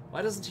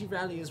 Why doesn't he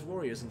rally his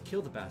warriors and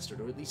kill the bastard,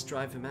 or at least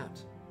drive him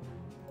out?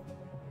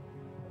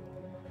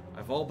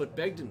 I've all but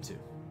begged him to.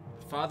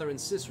 Father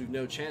insists we've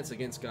no chance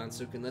against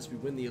Gansuk unless we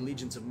win the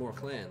allegiance of more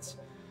clans.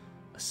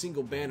 A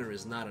single banner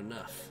is not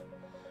enough.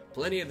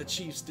 Plenty of the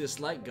chiefs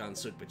dislike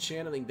Gansuk, but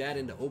channeling that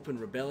into open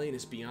rebellion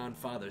is beyond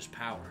Father's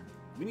power.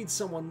 We need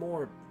someone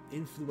more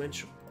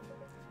influential.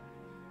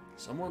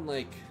 Someone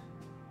like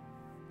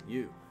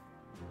you.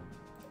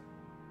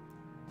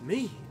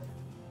 Me?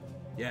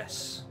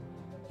 Yes.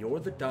 You're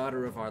the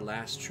daughter of our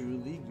last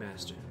true League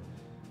Master.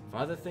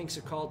 Father thinks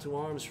a call to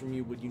arms from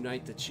you would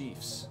unite the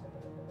chiefs.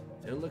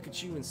 They'll look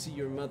at you and see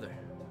your mother,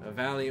 a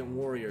valiant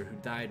warrior who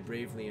died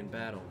bravely in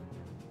battle.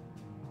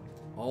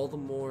 All the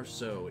more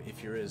so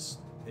if you're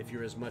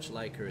as much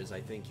like her as I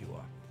think you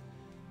are.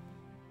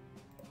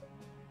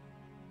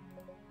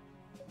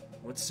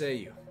 What say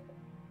you?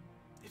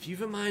 If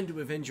you've a mind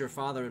to avenge your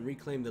father and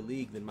reclaim the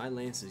League, then my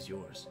lance is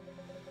yours.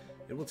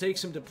 It will take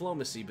some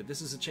diplomacy, but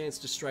this is a chance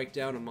to strike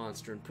down a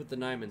monster and put the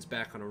Nymans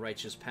back on a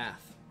righteous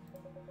path.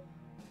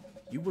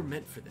 You were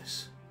meant for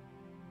this.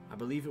 I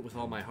believe it with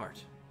all my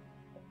heart.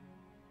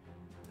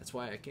 That's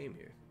why I came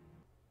here.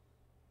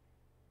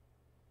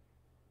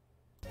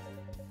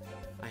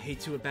 I hate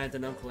to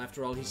abandon Uncle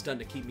after all he's done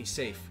to keep me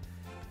safe.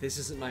 This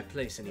isn't my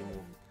place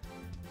anymore.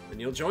 Then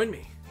you'll join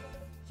me.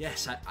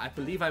 Yes, I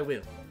believe I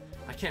will.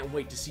 I can't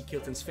wait to see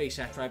Kilton's face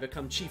after I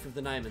become Chief of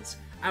the Nymans,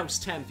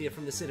 oust Tamthir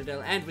from the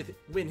Citadel, and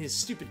win his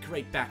stupid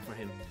crate back for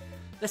him.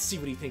 Let's see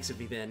what he thinks of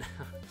me then.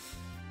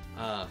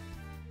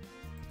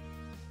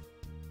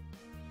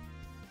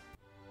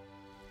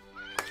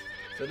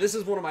 So this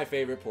is one of my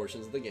favorite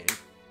portions of the game.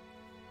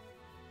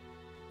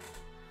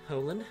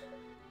 Hoelun?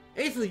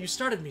 Aethel, you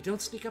started me.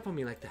 Don't sneak up on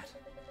me like that.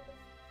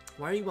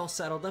 Why are you all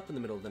saddled up in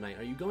the middle of the night?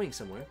 Are you going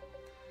somewhere?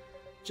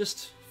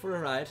 Just for a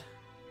ride.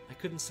 I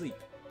couldn't sleep.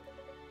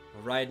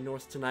 A ride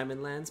north to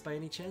Nyman lands by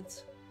any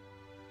chance?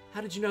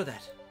 How did you know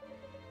that?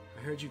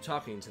 I heard you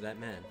talking to that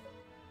man.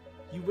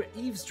 You were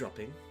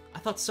eavesdropping? I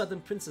thought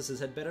southern princesses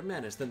had better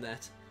manners than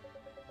that.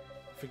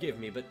 Forgive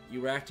me, but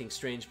you were acting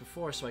strange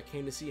before, so I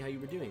came to see how you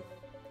were doing.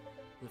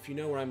 Well, if you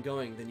know where I'm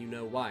going, then you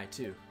know why,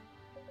 too.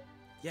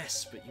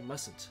 Yes, but you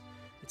mustn't.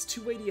 It's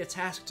too weighty a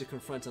task to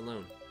confront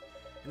alone,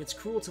 and it's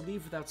cruel to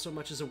leave without so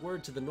much as a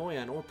word to the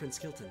Noyan or Prince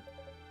Kilton.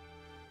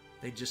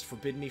 They'd just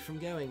forbid me from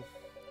going.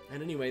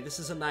 And anyway, this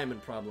is a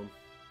Nyman problem.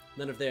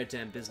 None of their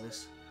damn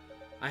business.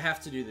 I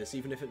have to do this,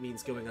 even if it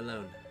means going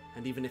alone,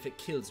 and even if it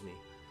kills me.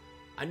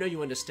 I know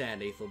you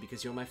understand, Aethel,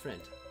 because you're my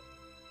friend.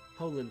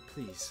 Hoelun,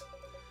 please.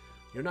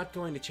 You're not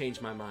going to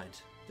change my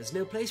mind. There's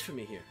no place for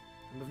me here.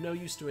 I'm of no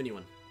use to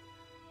anyone.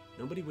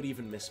 Nobody would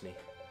even miss me.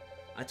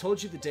 I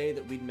told you the day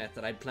that we'd met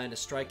that I'd plan to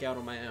strike out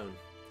on my own.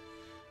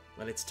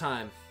 Well, it's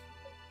time.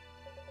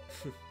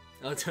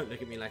 Oh, don't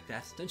look at me like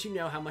that. Don't you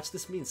know how much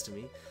this means to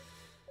me?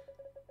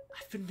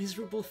 I've been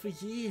miserable for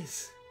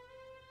years.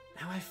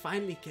 Now I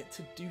finally get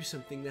to do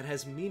something that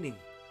has meaning.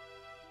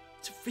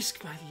 To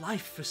risk my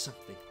life for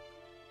something.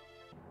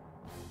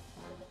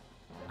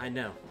 I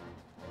know.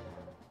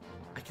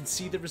 I can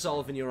see the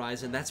resolve in your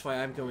eyes, and that's why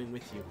I'm going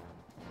with you.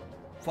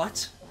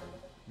 What?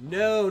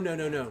 No, no,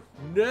 no, no.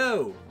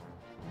 No!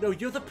 No,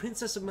 you're the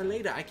Princess of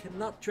Maleda. I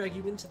cannot drag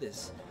you into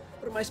this.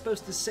 What am I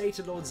supposed to say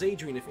to Lord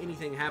Zadrian if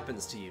anything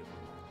happens to you?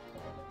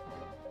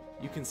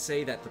 You can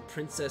say that the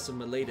Princess of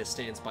Maleda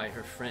stands by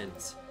her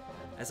friends.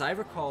 As I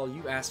recall,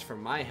 you asked for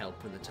my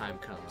help when the time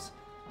comes.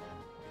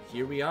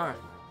 Here we are.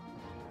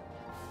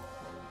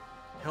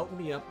 Help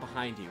me up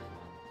behind you.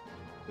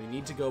 We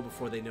need to go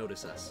before they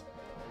notice us.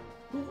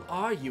 Who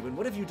are you, and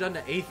what have you done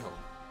to Aethel?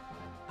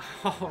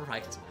 All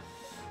right.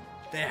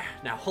 There,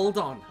 now hold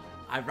on.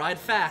 I ride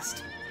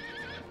fast.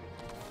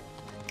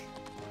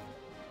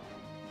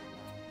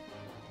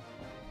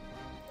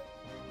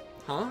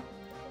 Huh?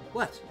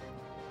 What?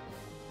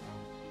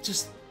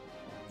 Just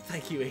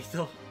thank you,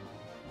 Aethel.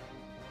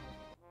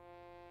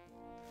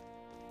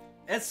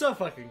 It's so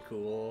fucking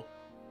cool.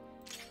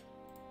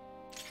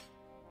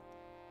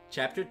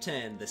 Chapter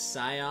 10, The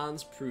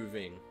Scions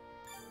Proving.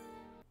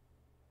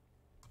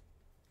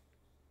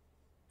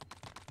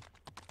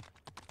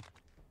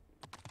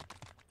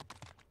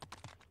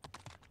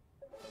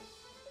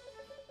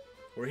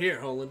 We're here,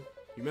 Hoelun.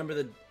 You remember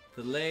the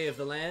lay of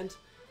the land?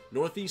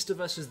 Northeast of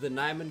us is the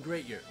Nyman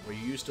Greatyard, where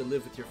you used to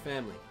live with your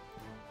family.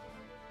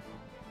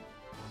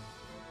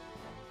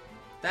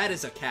 That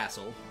is a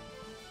castle.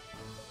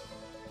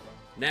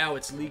 Now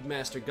it's League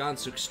Master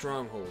Gansuk's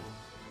stronghold.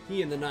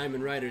 He and the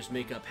Nyman riders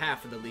make up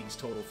half of the League's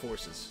total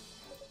forces.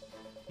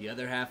 The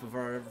other half of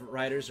our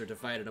riders are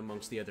divided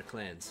amongst the other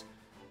clans.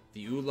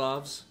 The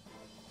Ulovs,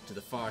 to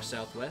the far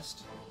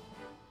southwest.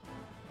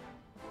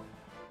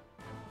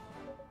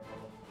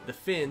 the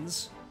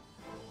Finns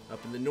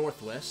up in the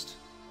northwest.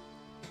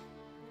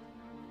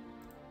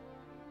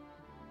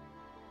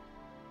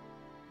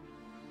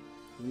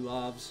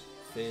 Ulavs,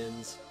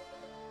 Finns.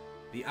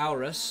 The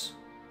Aurus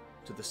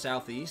to the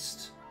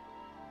southeast.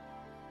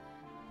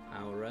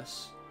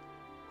 Aurus.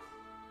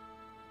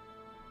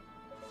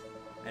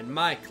 And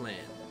my clan,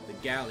 the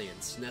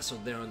Galleons,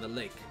 nestled there on the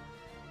lake.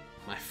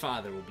 My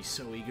father will be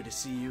so eager to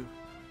see you.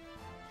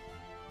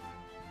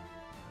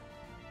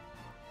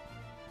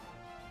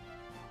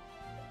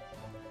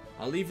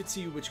 I'll leave it to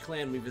you which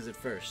clan we visit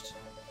first.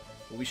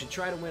 But we should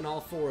try to win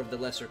all 4 of the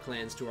lesser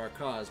clans to our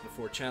cause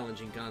before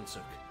challenging Gansuk.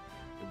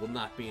 It will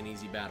not be an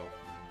easy battle.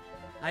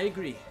 I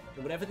agree.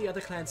 And whatever the other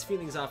clan's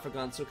feelings are for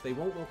Gansuk, they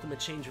won't welcome a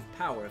change of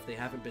power if they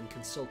haven't been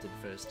consulted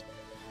first.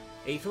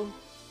 Aethel,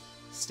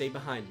 stay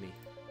behind me.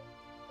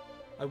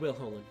 I will,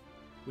 Hoelun.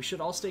 We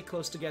should all stay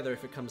close together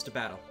if it comes to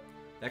battle.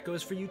 That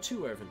goes for you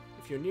too, Irvin.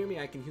 If you're near me,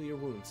 I can heal your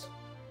wounds.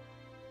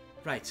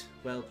 Right.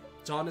 Well,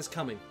 dawn is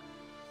coming.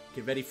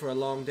 Get ready for a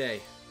long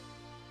day.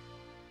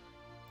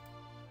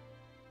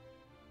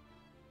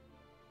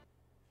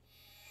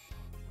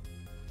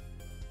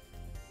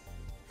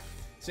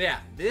 So yeah,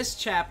 this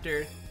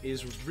chapter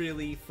is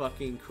really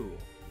fucking cool.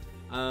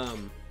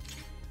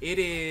 It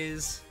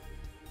is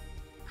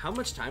how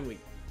much time we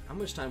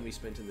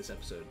spent in this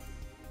episode?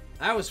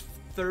 That was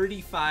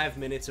 35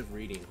 minutes of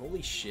reading.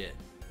 Holy shit.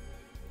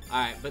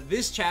 Alright, but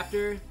this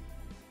chapter...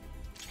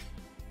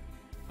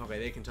 Okay,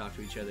 they can talk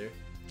to each other.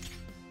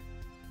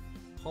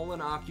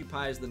 Hoelun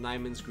occupies the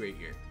Nyman's Great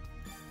Ear.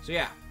 So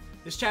yeah,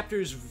 this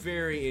chapter is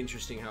very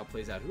interesting how it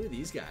plays out. Who are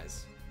these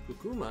guys?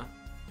 Kukuma?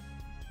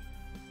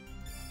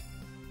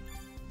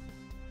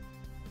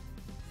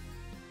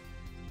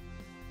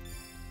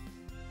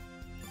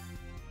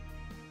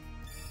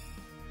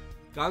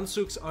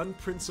 Gansuk's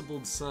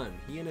unprincipled son.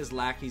 He and his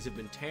lackeys have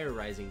been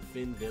terrorizing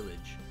Finn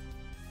village.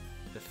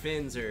 The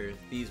Finns are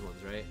these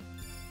ones, right?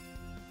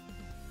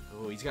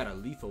 Oh, he's got a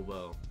lethal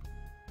bow.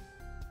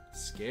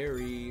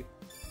 Scary.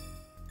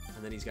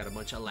 And then he's got a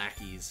bunch of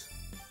lackeys.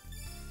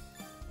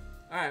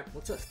 Alright,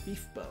 what's a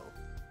thief bow?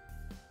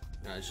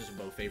 No, it's just a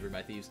bow favored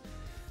by thieves.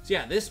 So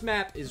yeah, this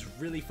map is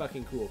really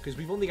fucking cool, because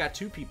we've only got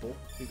 2 people.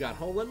 We've got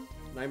Hoelun,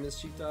 Nyman's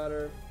chief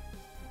daughter,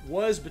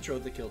 was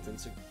betrothed to Kilton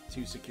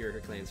to secure her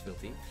clan's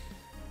fealty.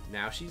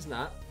 Now she's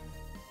not.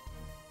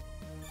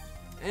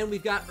 And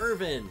we've got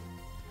Irvin,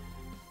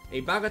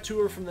 a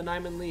Bagatur from the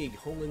Nyman League,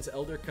 Hoelun's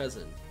elder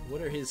cousin.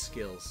 What are his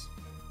skills?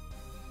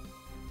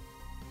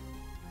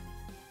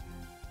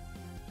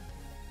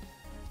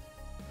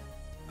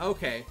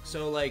 Okay,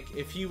 so like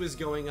if he was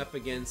going up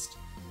against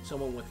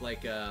someone with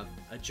like a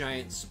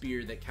giant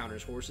spear that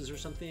counters horses or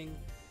something,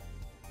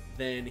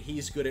 then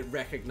he's good at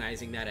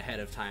recognizing that ahead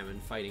of time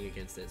and fighting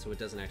against it, so it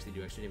doesn't actually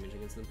do extra damage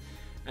against them.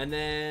 And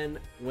then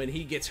when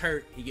he gets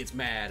hurt, he gets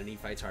mad and he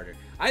fights harder.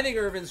 I think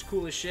Irvin's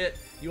cool as shit.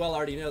 You all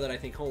already know that I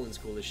think Hoelun's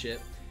cool as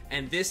shit.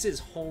 And this is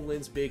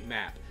Hoelun's big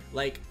map.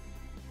 Like,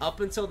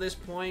 up until this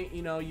point,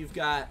 you know, you've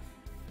got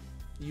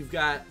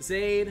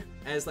Zaid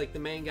as like the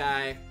main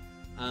guy.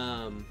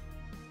 And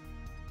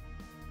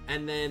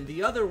then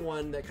the other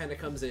one that kind of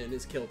comes in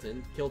is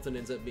Kilton. Kilton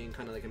ends up being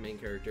kind of like a main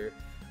character.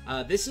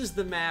 This is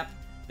the map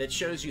that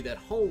shows you that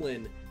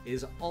Hoelun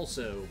is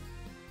also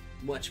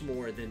much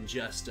more than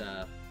just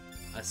a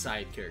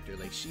side character.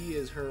 Like, she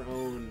is her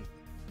own,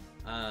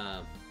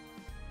 I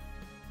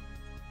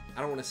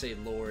don't want to say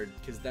lord,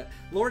 because that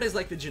lord is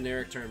like the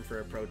generic term for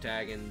a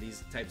protag in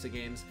these types of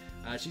games.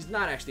 She's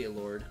not actually a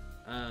lord,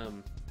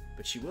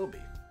 but she will be.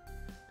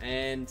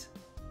 And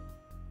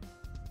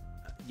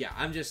yeah,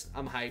 I'm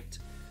hyped.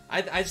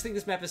 I just think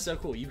this map is so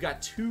cool. You've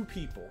got 2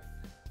 people,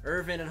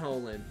 Irvin and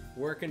Hoelun,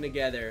 working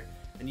together,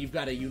 and you've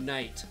got to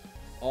unite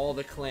all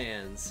the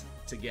clans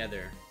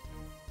together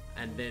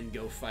and then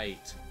go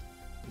fight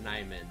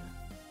Nyman,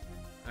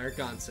 or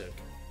Gansuk,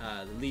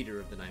 the leader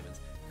of the Nymans,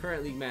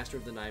 current League Master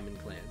of the Nyman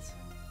clans.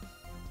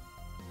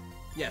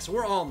 Yeah, so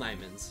we're all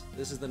Nymans.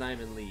 This is the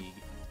Nyman League.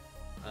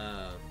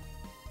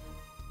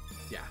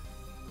 Yeah.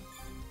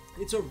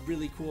 It's a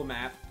really cool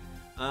map.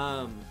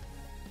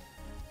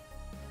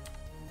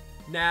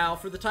 Now,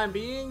 for the time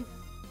being,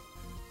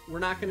 we're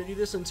not going to do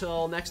this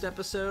until next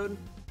episode.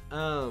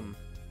 I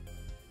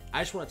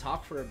just want to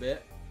talk for a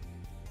bit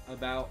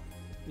about,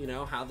 you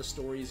know, how the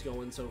story's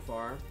going so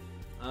far.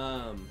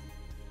 I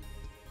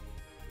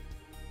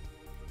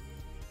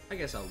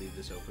guess I'll leave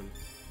this open.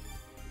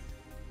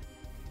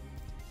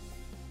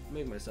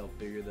 Make myself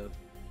bigger, though.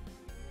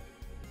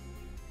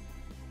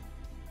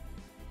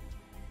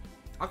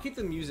 I'll keep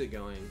the music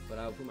going, but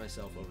I'll put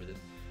myself over this.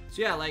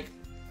 So yeah, like,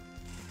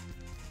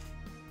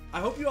 I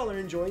hope you all are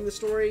enjoying the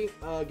story.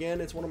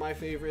 Again, it's one of my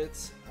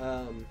favorites.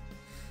 Look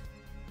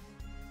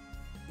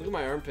at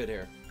my armpit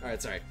hair.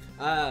 Alright, sorry.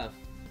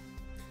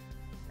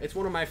 It's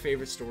one of my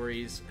favorite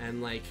stories,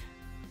 and like,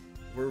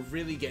 we're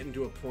really getting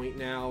to a point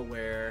now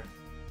where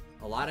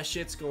a lot of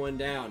shit's going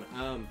down.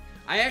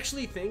 I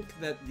actually think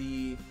that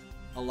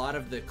a lot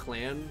of the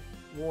clan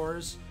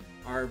wars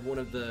are one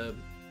of the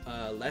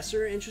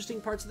lesser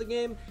interesting parts of the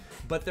game,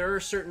 but there are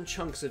certain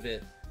chunks of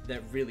it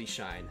that really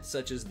shine,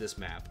 such as this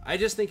map. I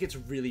just think it's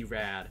really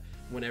rad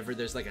whenever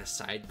there's like a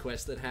side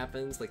quest that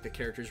happens, like the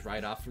characters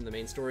ride off from the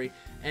main story.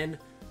 And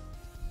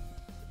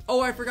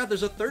oh, I forgot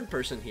there's a third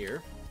person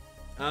here.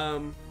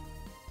 Aethel.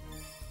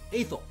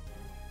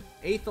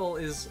 Aethel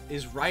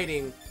is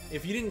riding,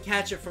 if you didn't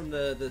catch it from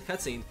the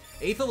cutscene,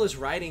 Aethel is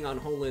riding on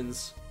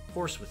Hoelun's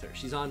horse with her.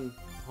 She's on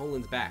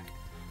Hoelun's back.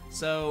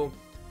 So,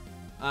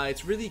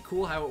 it's really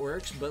cool how it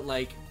works, but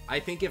like, I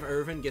think if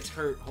Irvin gets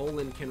hurt,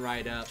 Hoelun can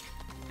ride up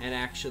and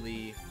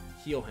actually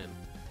heal him.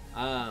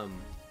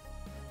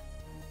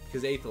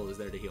 Because Aethel is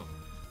there to heal.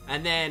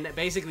 And then,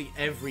 basically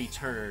every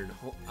turn,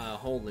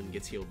 Hoelun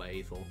gets healed by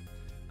Aethel.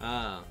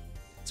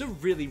 It's a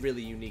really,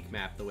 really unique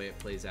map, the way it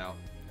plays out.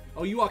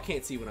 Oh, you all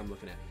can't see what I'm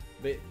looking at.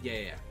 But,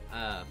 yeah.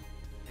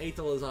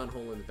 Aethel is on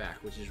Hoelun's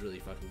back, which is really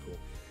fucking cool.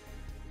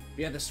 But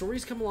yeah, the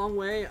story's come a long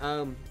way.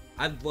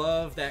 I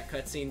love that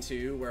cutscene,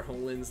 too, where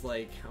Hoelun's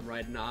like, I'm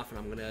riding off and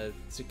I'm gonna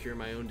secure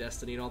my own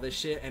destiny and all this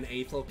shit, and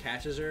Aethel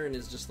catches her and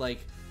is just like,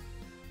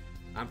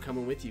 I'm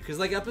coming with you. Because,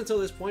 like, up until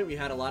this point, we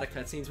had a lot of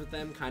cutscenes with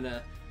them, kind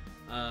of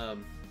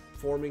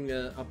forming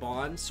a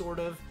bond, sort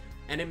of.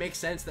 And it makes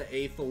sense that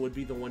Aethel would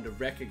be the one to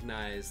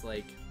recognize,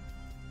 like,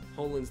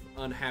 Hoelun's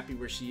unhappy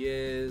where she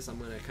is, I'm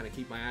gonna kind of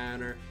keep my eye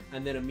on her,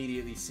 and then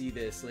immediately see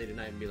this late at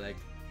night and be like,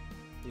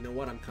 you know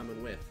what, I'm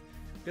coming with.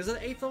 Because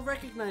Aethel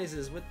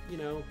recognizes what, you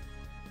know,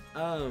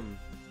 I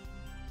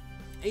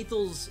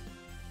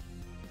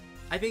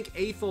think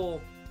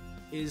Aethel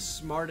is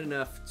smart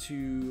enough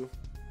to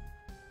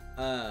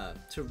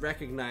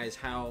recognize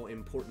how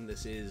important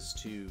this is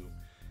to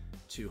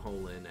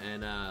Hoelun,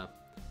 and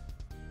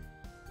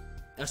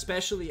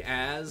especially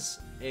as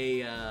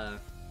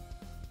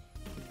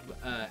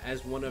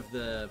as one of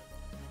the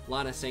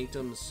Lana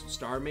Sanctum's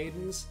Star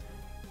Maidens,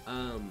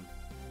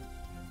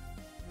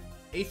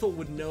 Aethel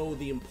would know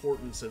the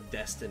importance of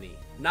destiny,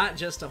 not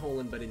just to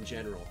Hoelun, but in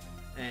general.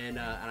 And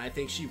I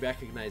think she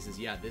recognizes,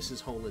 yeah, this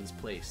is Hoelun's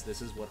place.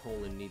 This is what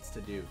Hoelun needs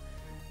to do.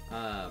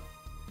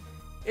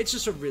 It's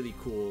just a really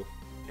cool,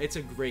 it's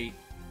a great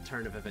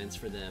turn of events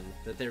for them,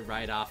 that they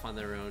ride off on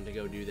their own to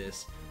go do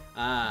this.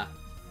 And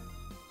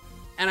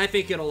I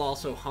think it'll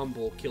also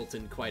humble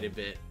Kilton quite a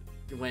bit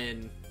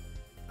when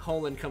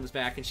Hoelun comes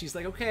back and she's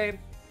like, okay,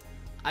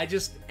 I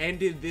just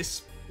ended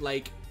this,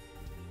 like,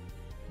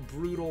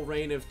 brutal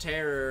reign of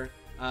terror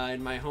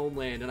in my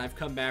homeland, and I've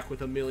come back with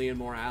 1 million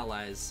more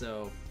allies,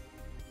 so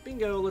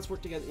bingo, let's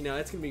work together. You know,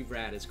 it's gonna be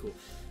rad. It's cool.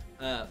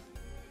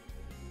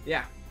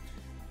 Yeah.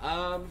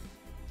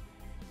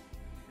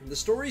 The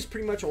story's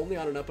pretty much only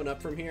on an up and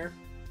up from here.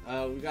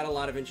 We've got a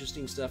lot of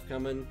interesting stuff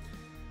coming.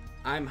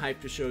 I'm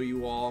hyped to show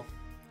you all.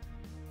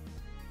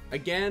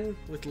 Again,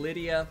 with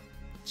Lyttia,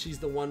 she's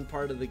the one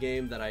part of the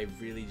game that I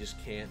really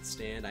just can't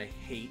stand. I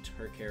hate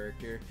her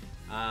character.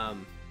 I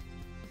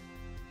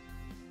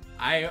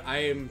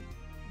am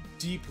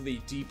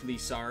deeply, deeply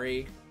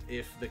sorry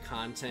if the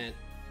content,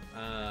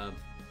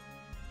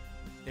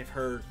 if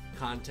her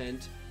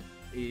content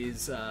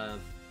is,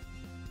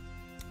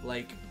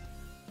 like,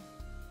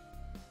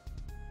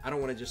 I don't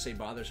want to just say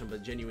bothersome,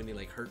 but genuinely,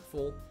 like,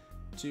 hurtful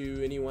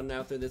to anyone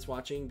out there that's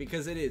watching,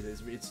 because it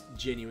is. It's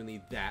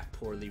genuinely that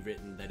poorly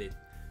written that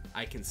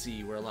I can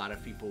see where a lot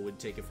of people would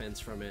take offense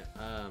from it.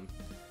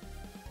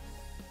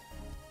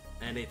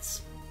 And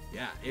it's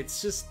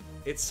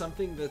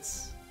something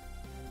that's,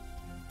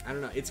 I don't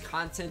know, it's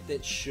content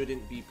that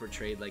shouldn't be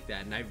portrayed like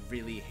that, and I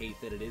really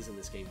hate that it is in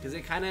this game, because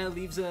it kind of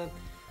leaves a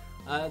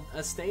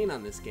stain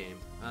on this game.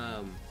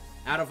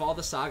 Out of all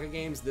the Saga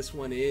games, this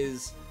one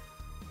is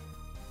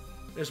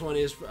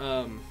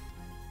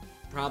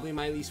probably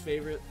my least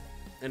favorite,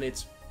 and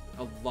it's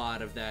a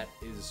lot of that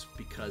is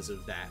because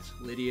of that.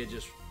 Lyttia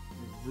just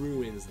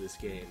ruins this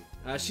game.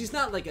 She's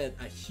not like a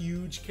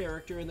huge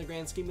character in the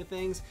grand scheme of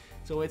things,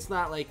 so it's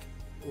not like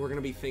we're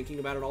gonna be thinking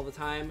about it all the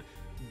time,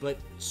 but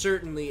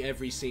certainly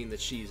every scene that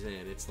she's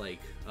in, it's like,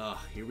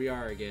 oh, here we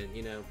are again,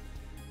 you know.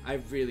 I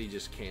really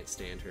just can't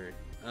stand her.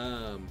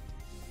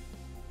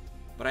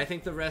 But I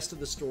think the rest of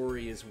the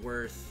story is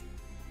worth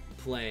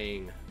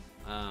playing,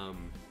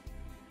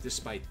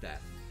 despite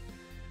that.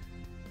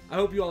 I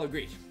hope you all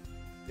agree.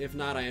 If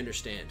not, I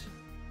understand.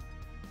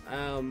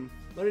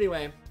 But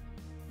anyway,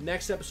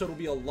 next episode will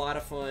be a lot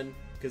of fun,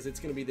 because it's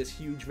going to be this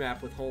huge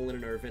map with Hoelun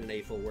and Irvin and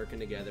Aethel working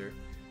together.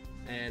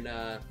 And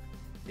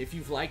if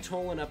you've liked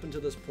Hoelun up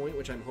until this point,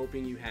 which I'm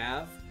hoping you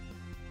have,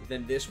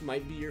 then this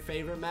might be your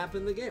favorite map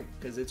in the game,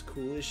 because it's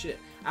cool as shit.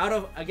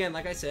 Again,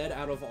 like I said,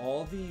 out of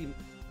all the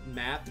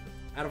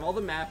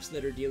maps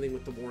that are dealing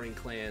with the warring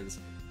clans,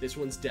 this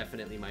one's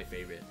definitely my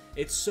favorite.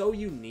 It's so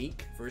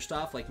unique, first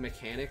off, like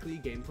mechanically,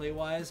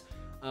 gameplay-wise.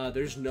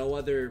 There's no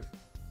other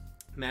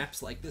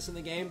maps like this in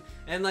the game.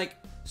 And like,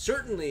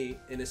 certainly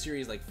in a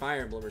series like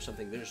Fire Emblem or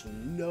something, there's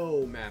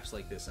no maps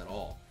like this at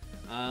all.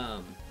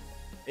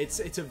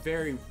 It's a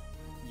very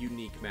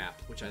unique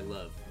map, which I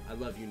love. I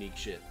love unique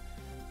shit.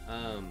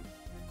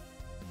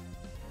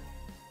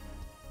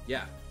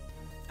 Yeah.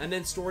 And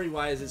then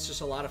story-wise, it's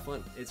just a lot of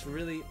fun. It's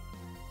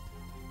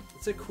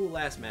a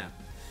cool-ass map.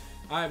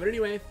 Alright, but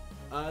anyway,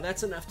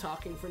 that's enough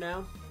talking for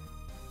now.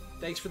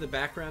 Thanks for the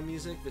background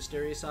music,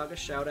 Vestaria Saga.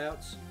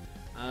 Shoutouts.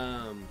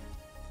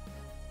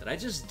 Did I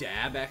just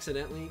dab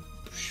accidentally?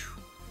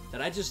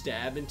 Did I just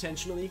dab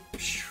intentionally?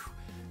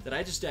 Did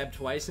I just dab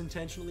twice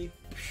intentionally?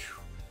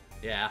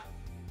 Yeah.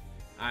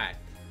 Alright.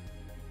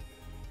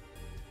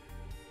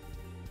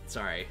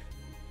 Sorry.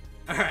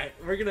 Alright,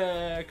 we're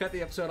gonna cut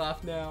the episode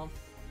off now.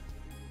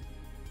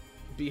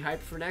 Be hyped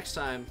for next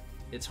time.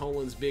 It's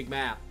Hoelun's big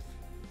map.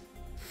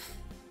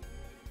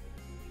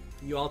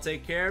 You all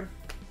take care.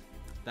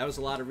 That was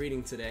a lot of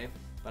reading today,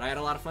 but I had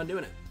a lot of fun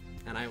doing it.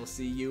 And I will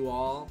see you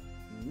all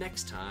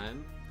next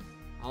time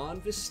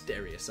on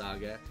Vestaria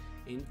Saga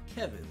in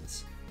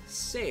Kevin's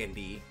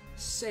sandy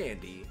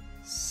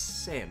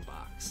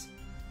sandbox.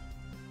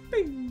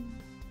 Bing!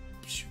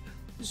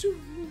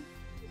 Zoom!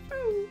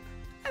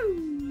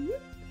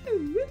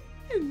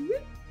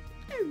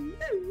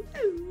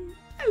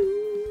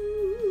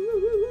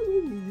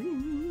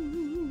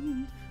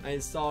 I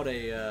installed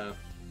a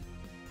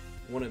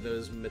one of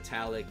those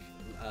metallic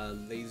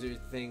laser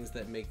things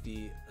that make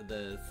the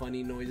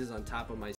funny noises on top of my